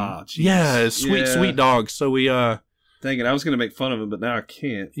 Oh, yeah, sweet dog. So we dang it, I was going to make fun of him, but now I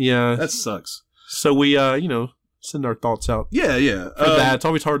can't. Yeah. That sucks. So we, send our thoughts out. Yeah. For that. It's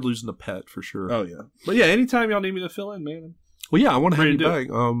always hard losing a pet, for sure. Oh, yeah. But yeah, anytime y'all need me to fill in, man. Well, yeah, I want to have you back.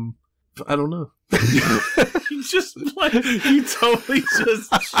 I don't know. You totally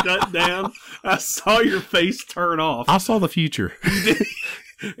just shut down. I saw your face turn off. I saw the future. You did.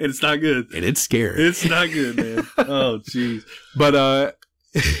 And it's not good. And it's scary. It's not good, man. Oh, jeez. But,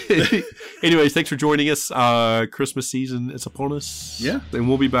 anyways, thanks for joining us. Christmas season is upon us. Yeah. And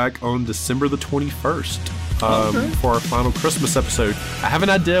we'll be back on December the 21st for our final Christmas episode. I have an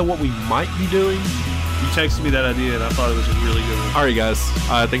idea what we might be doing. You texted me that idea, and I thought it was a really good one. All right, guys.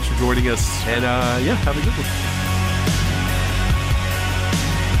 Thanks for joining us. And, have a good one.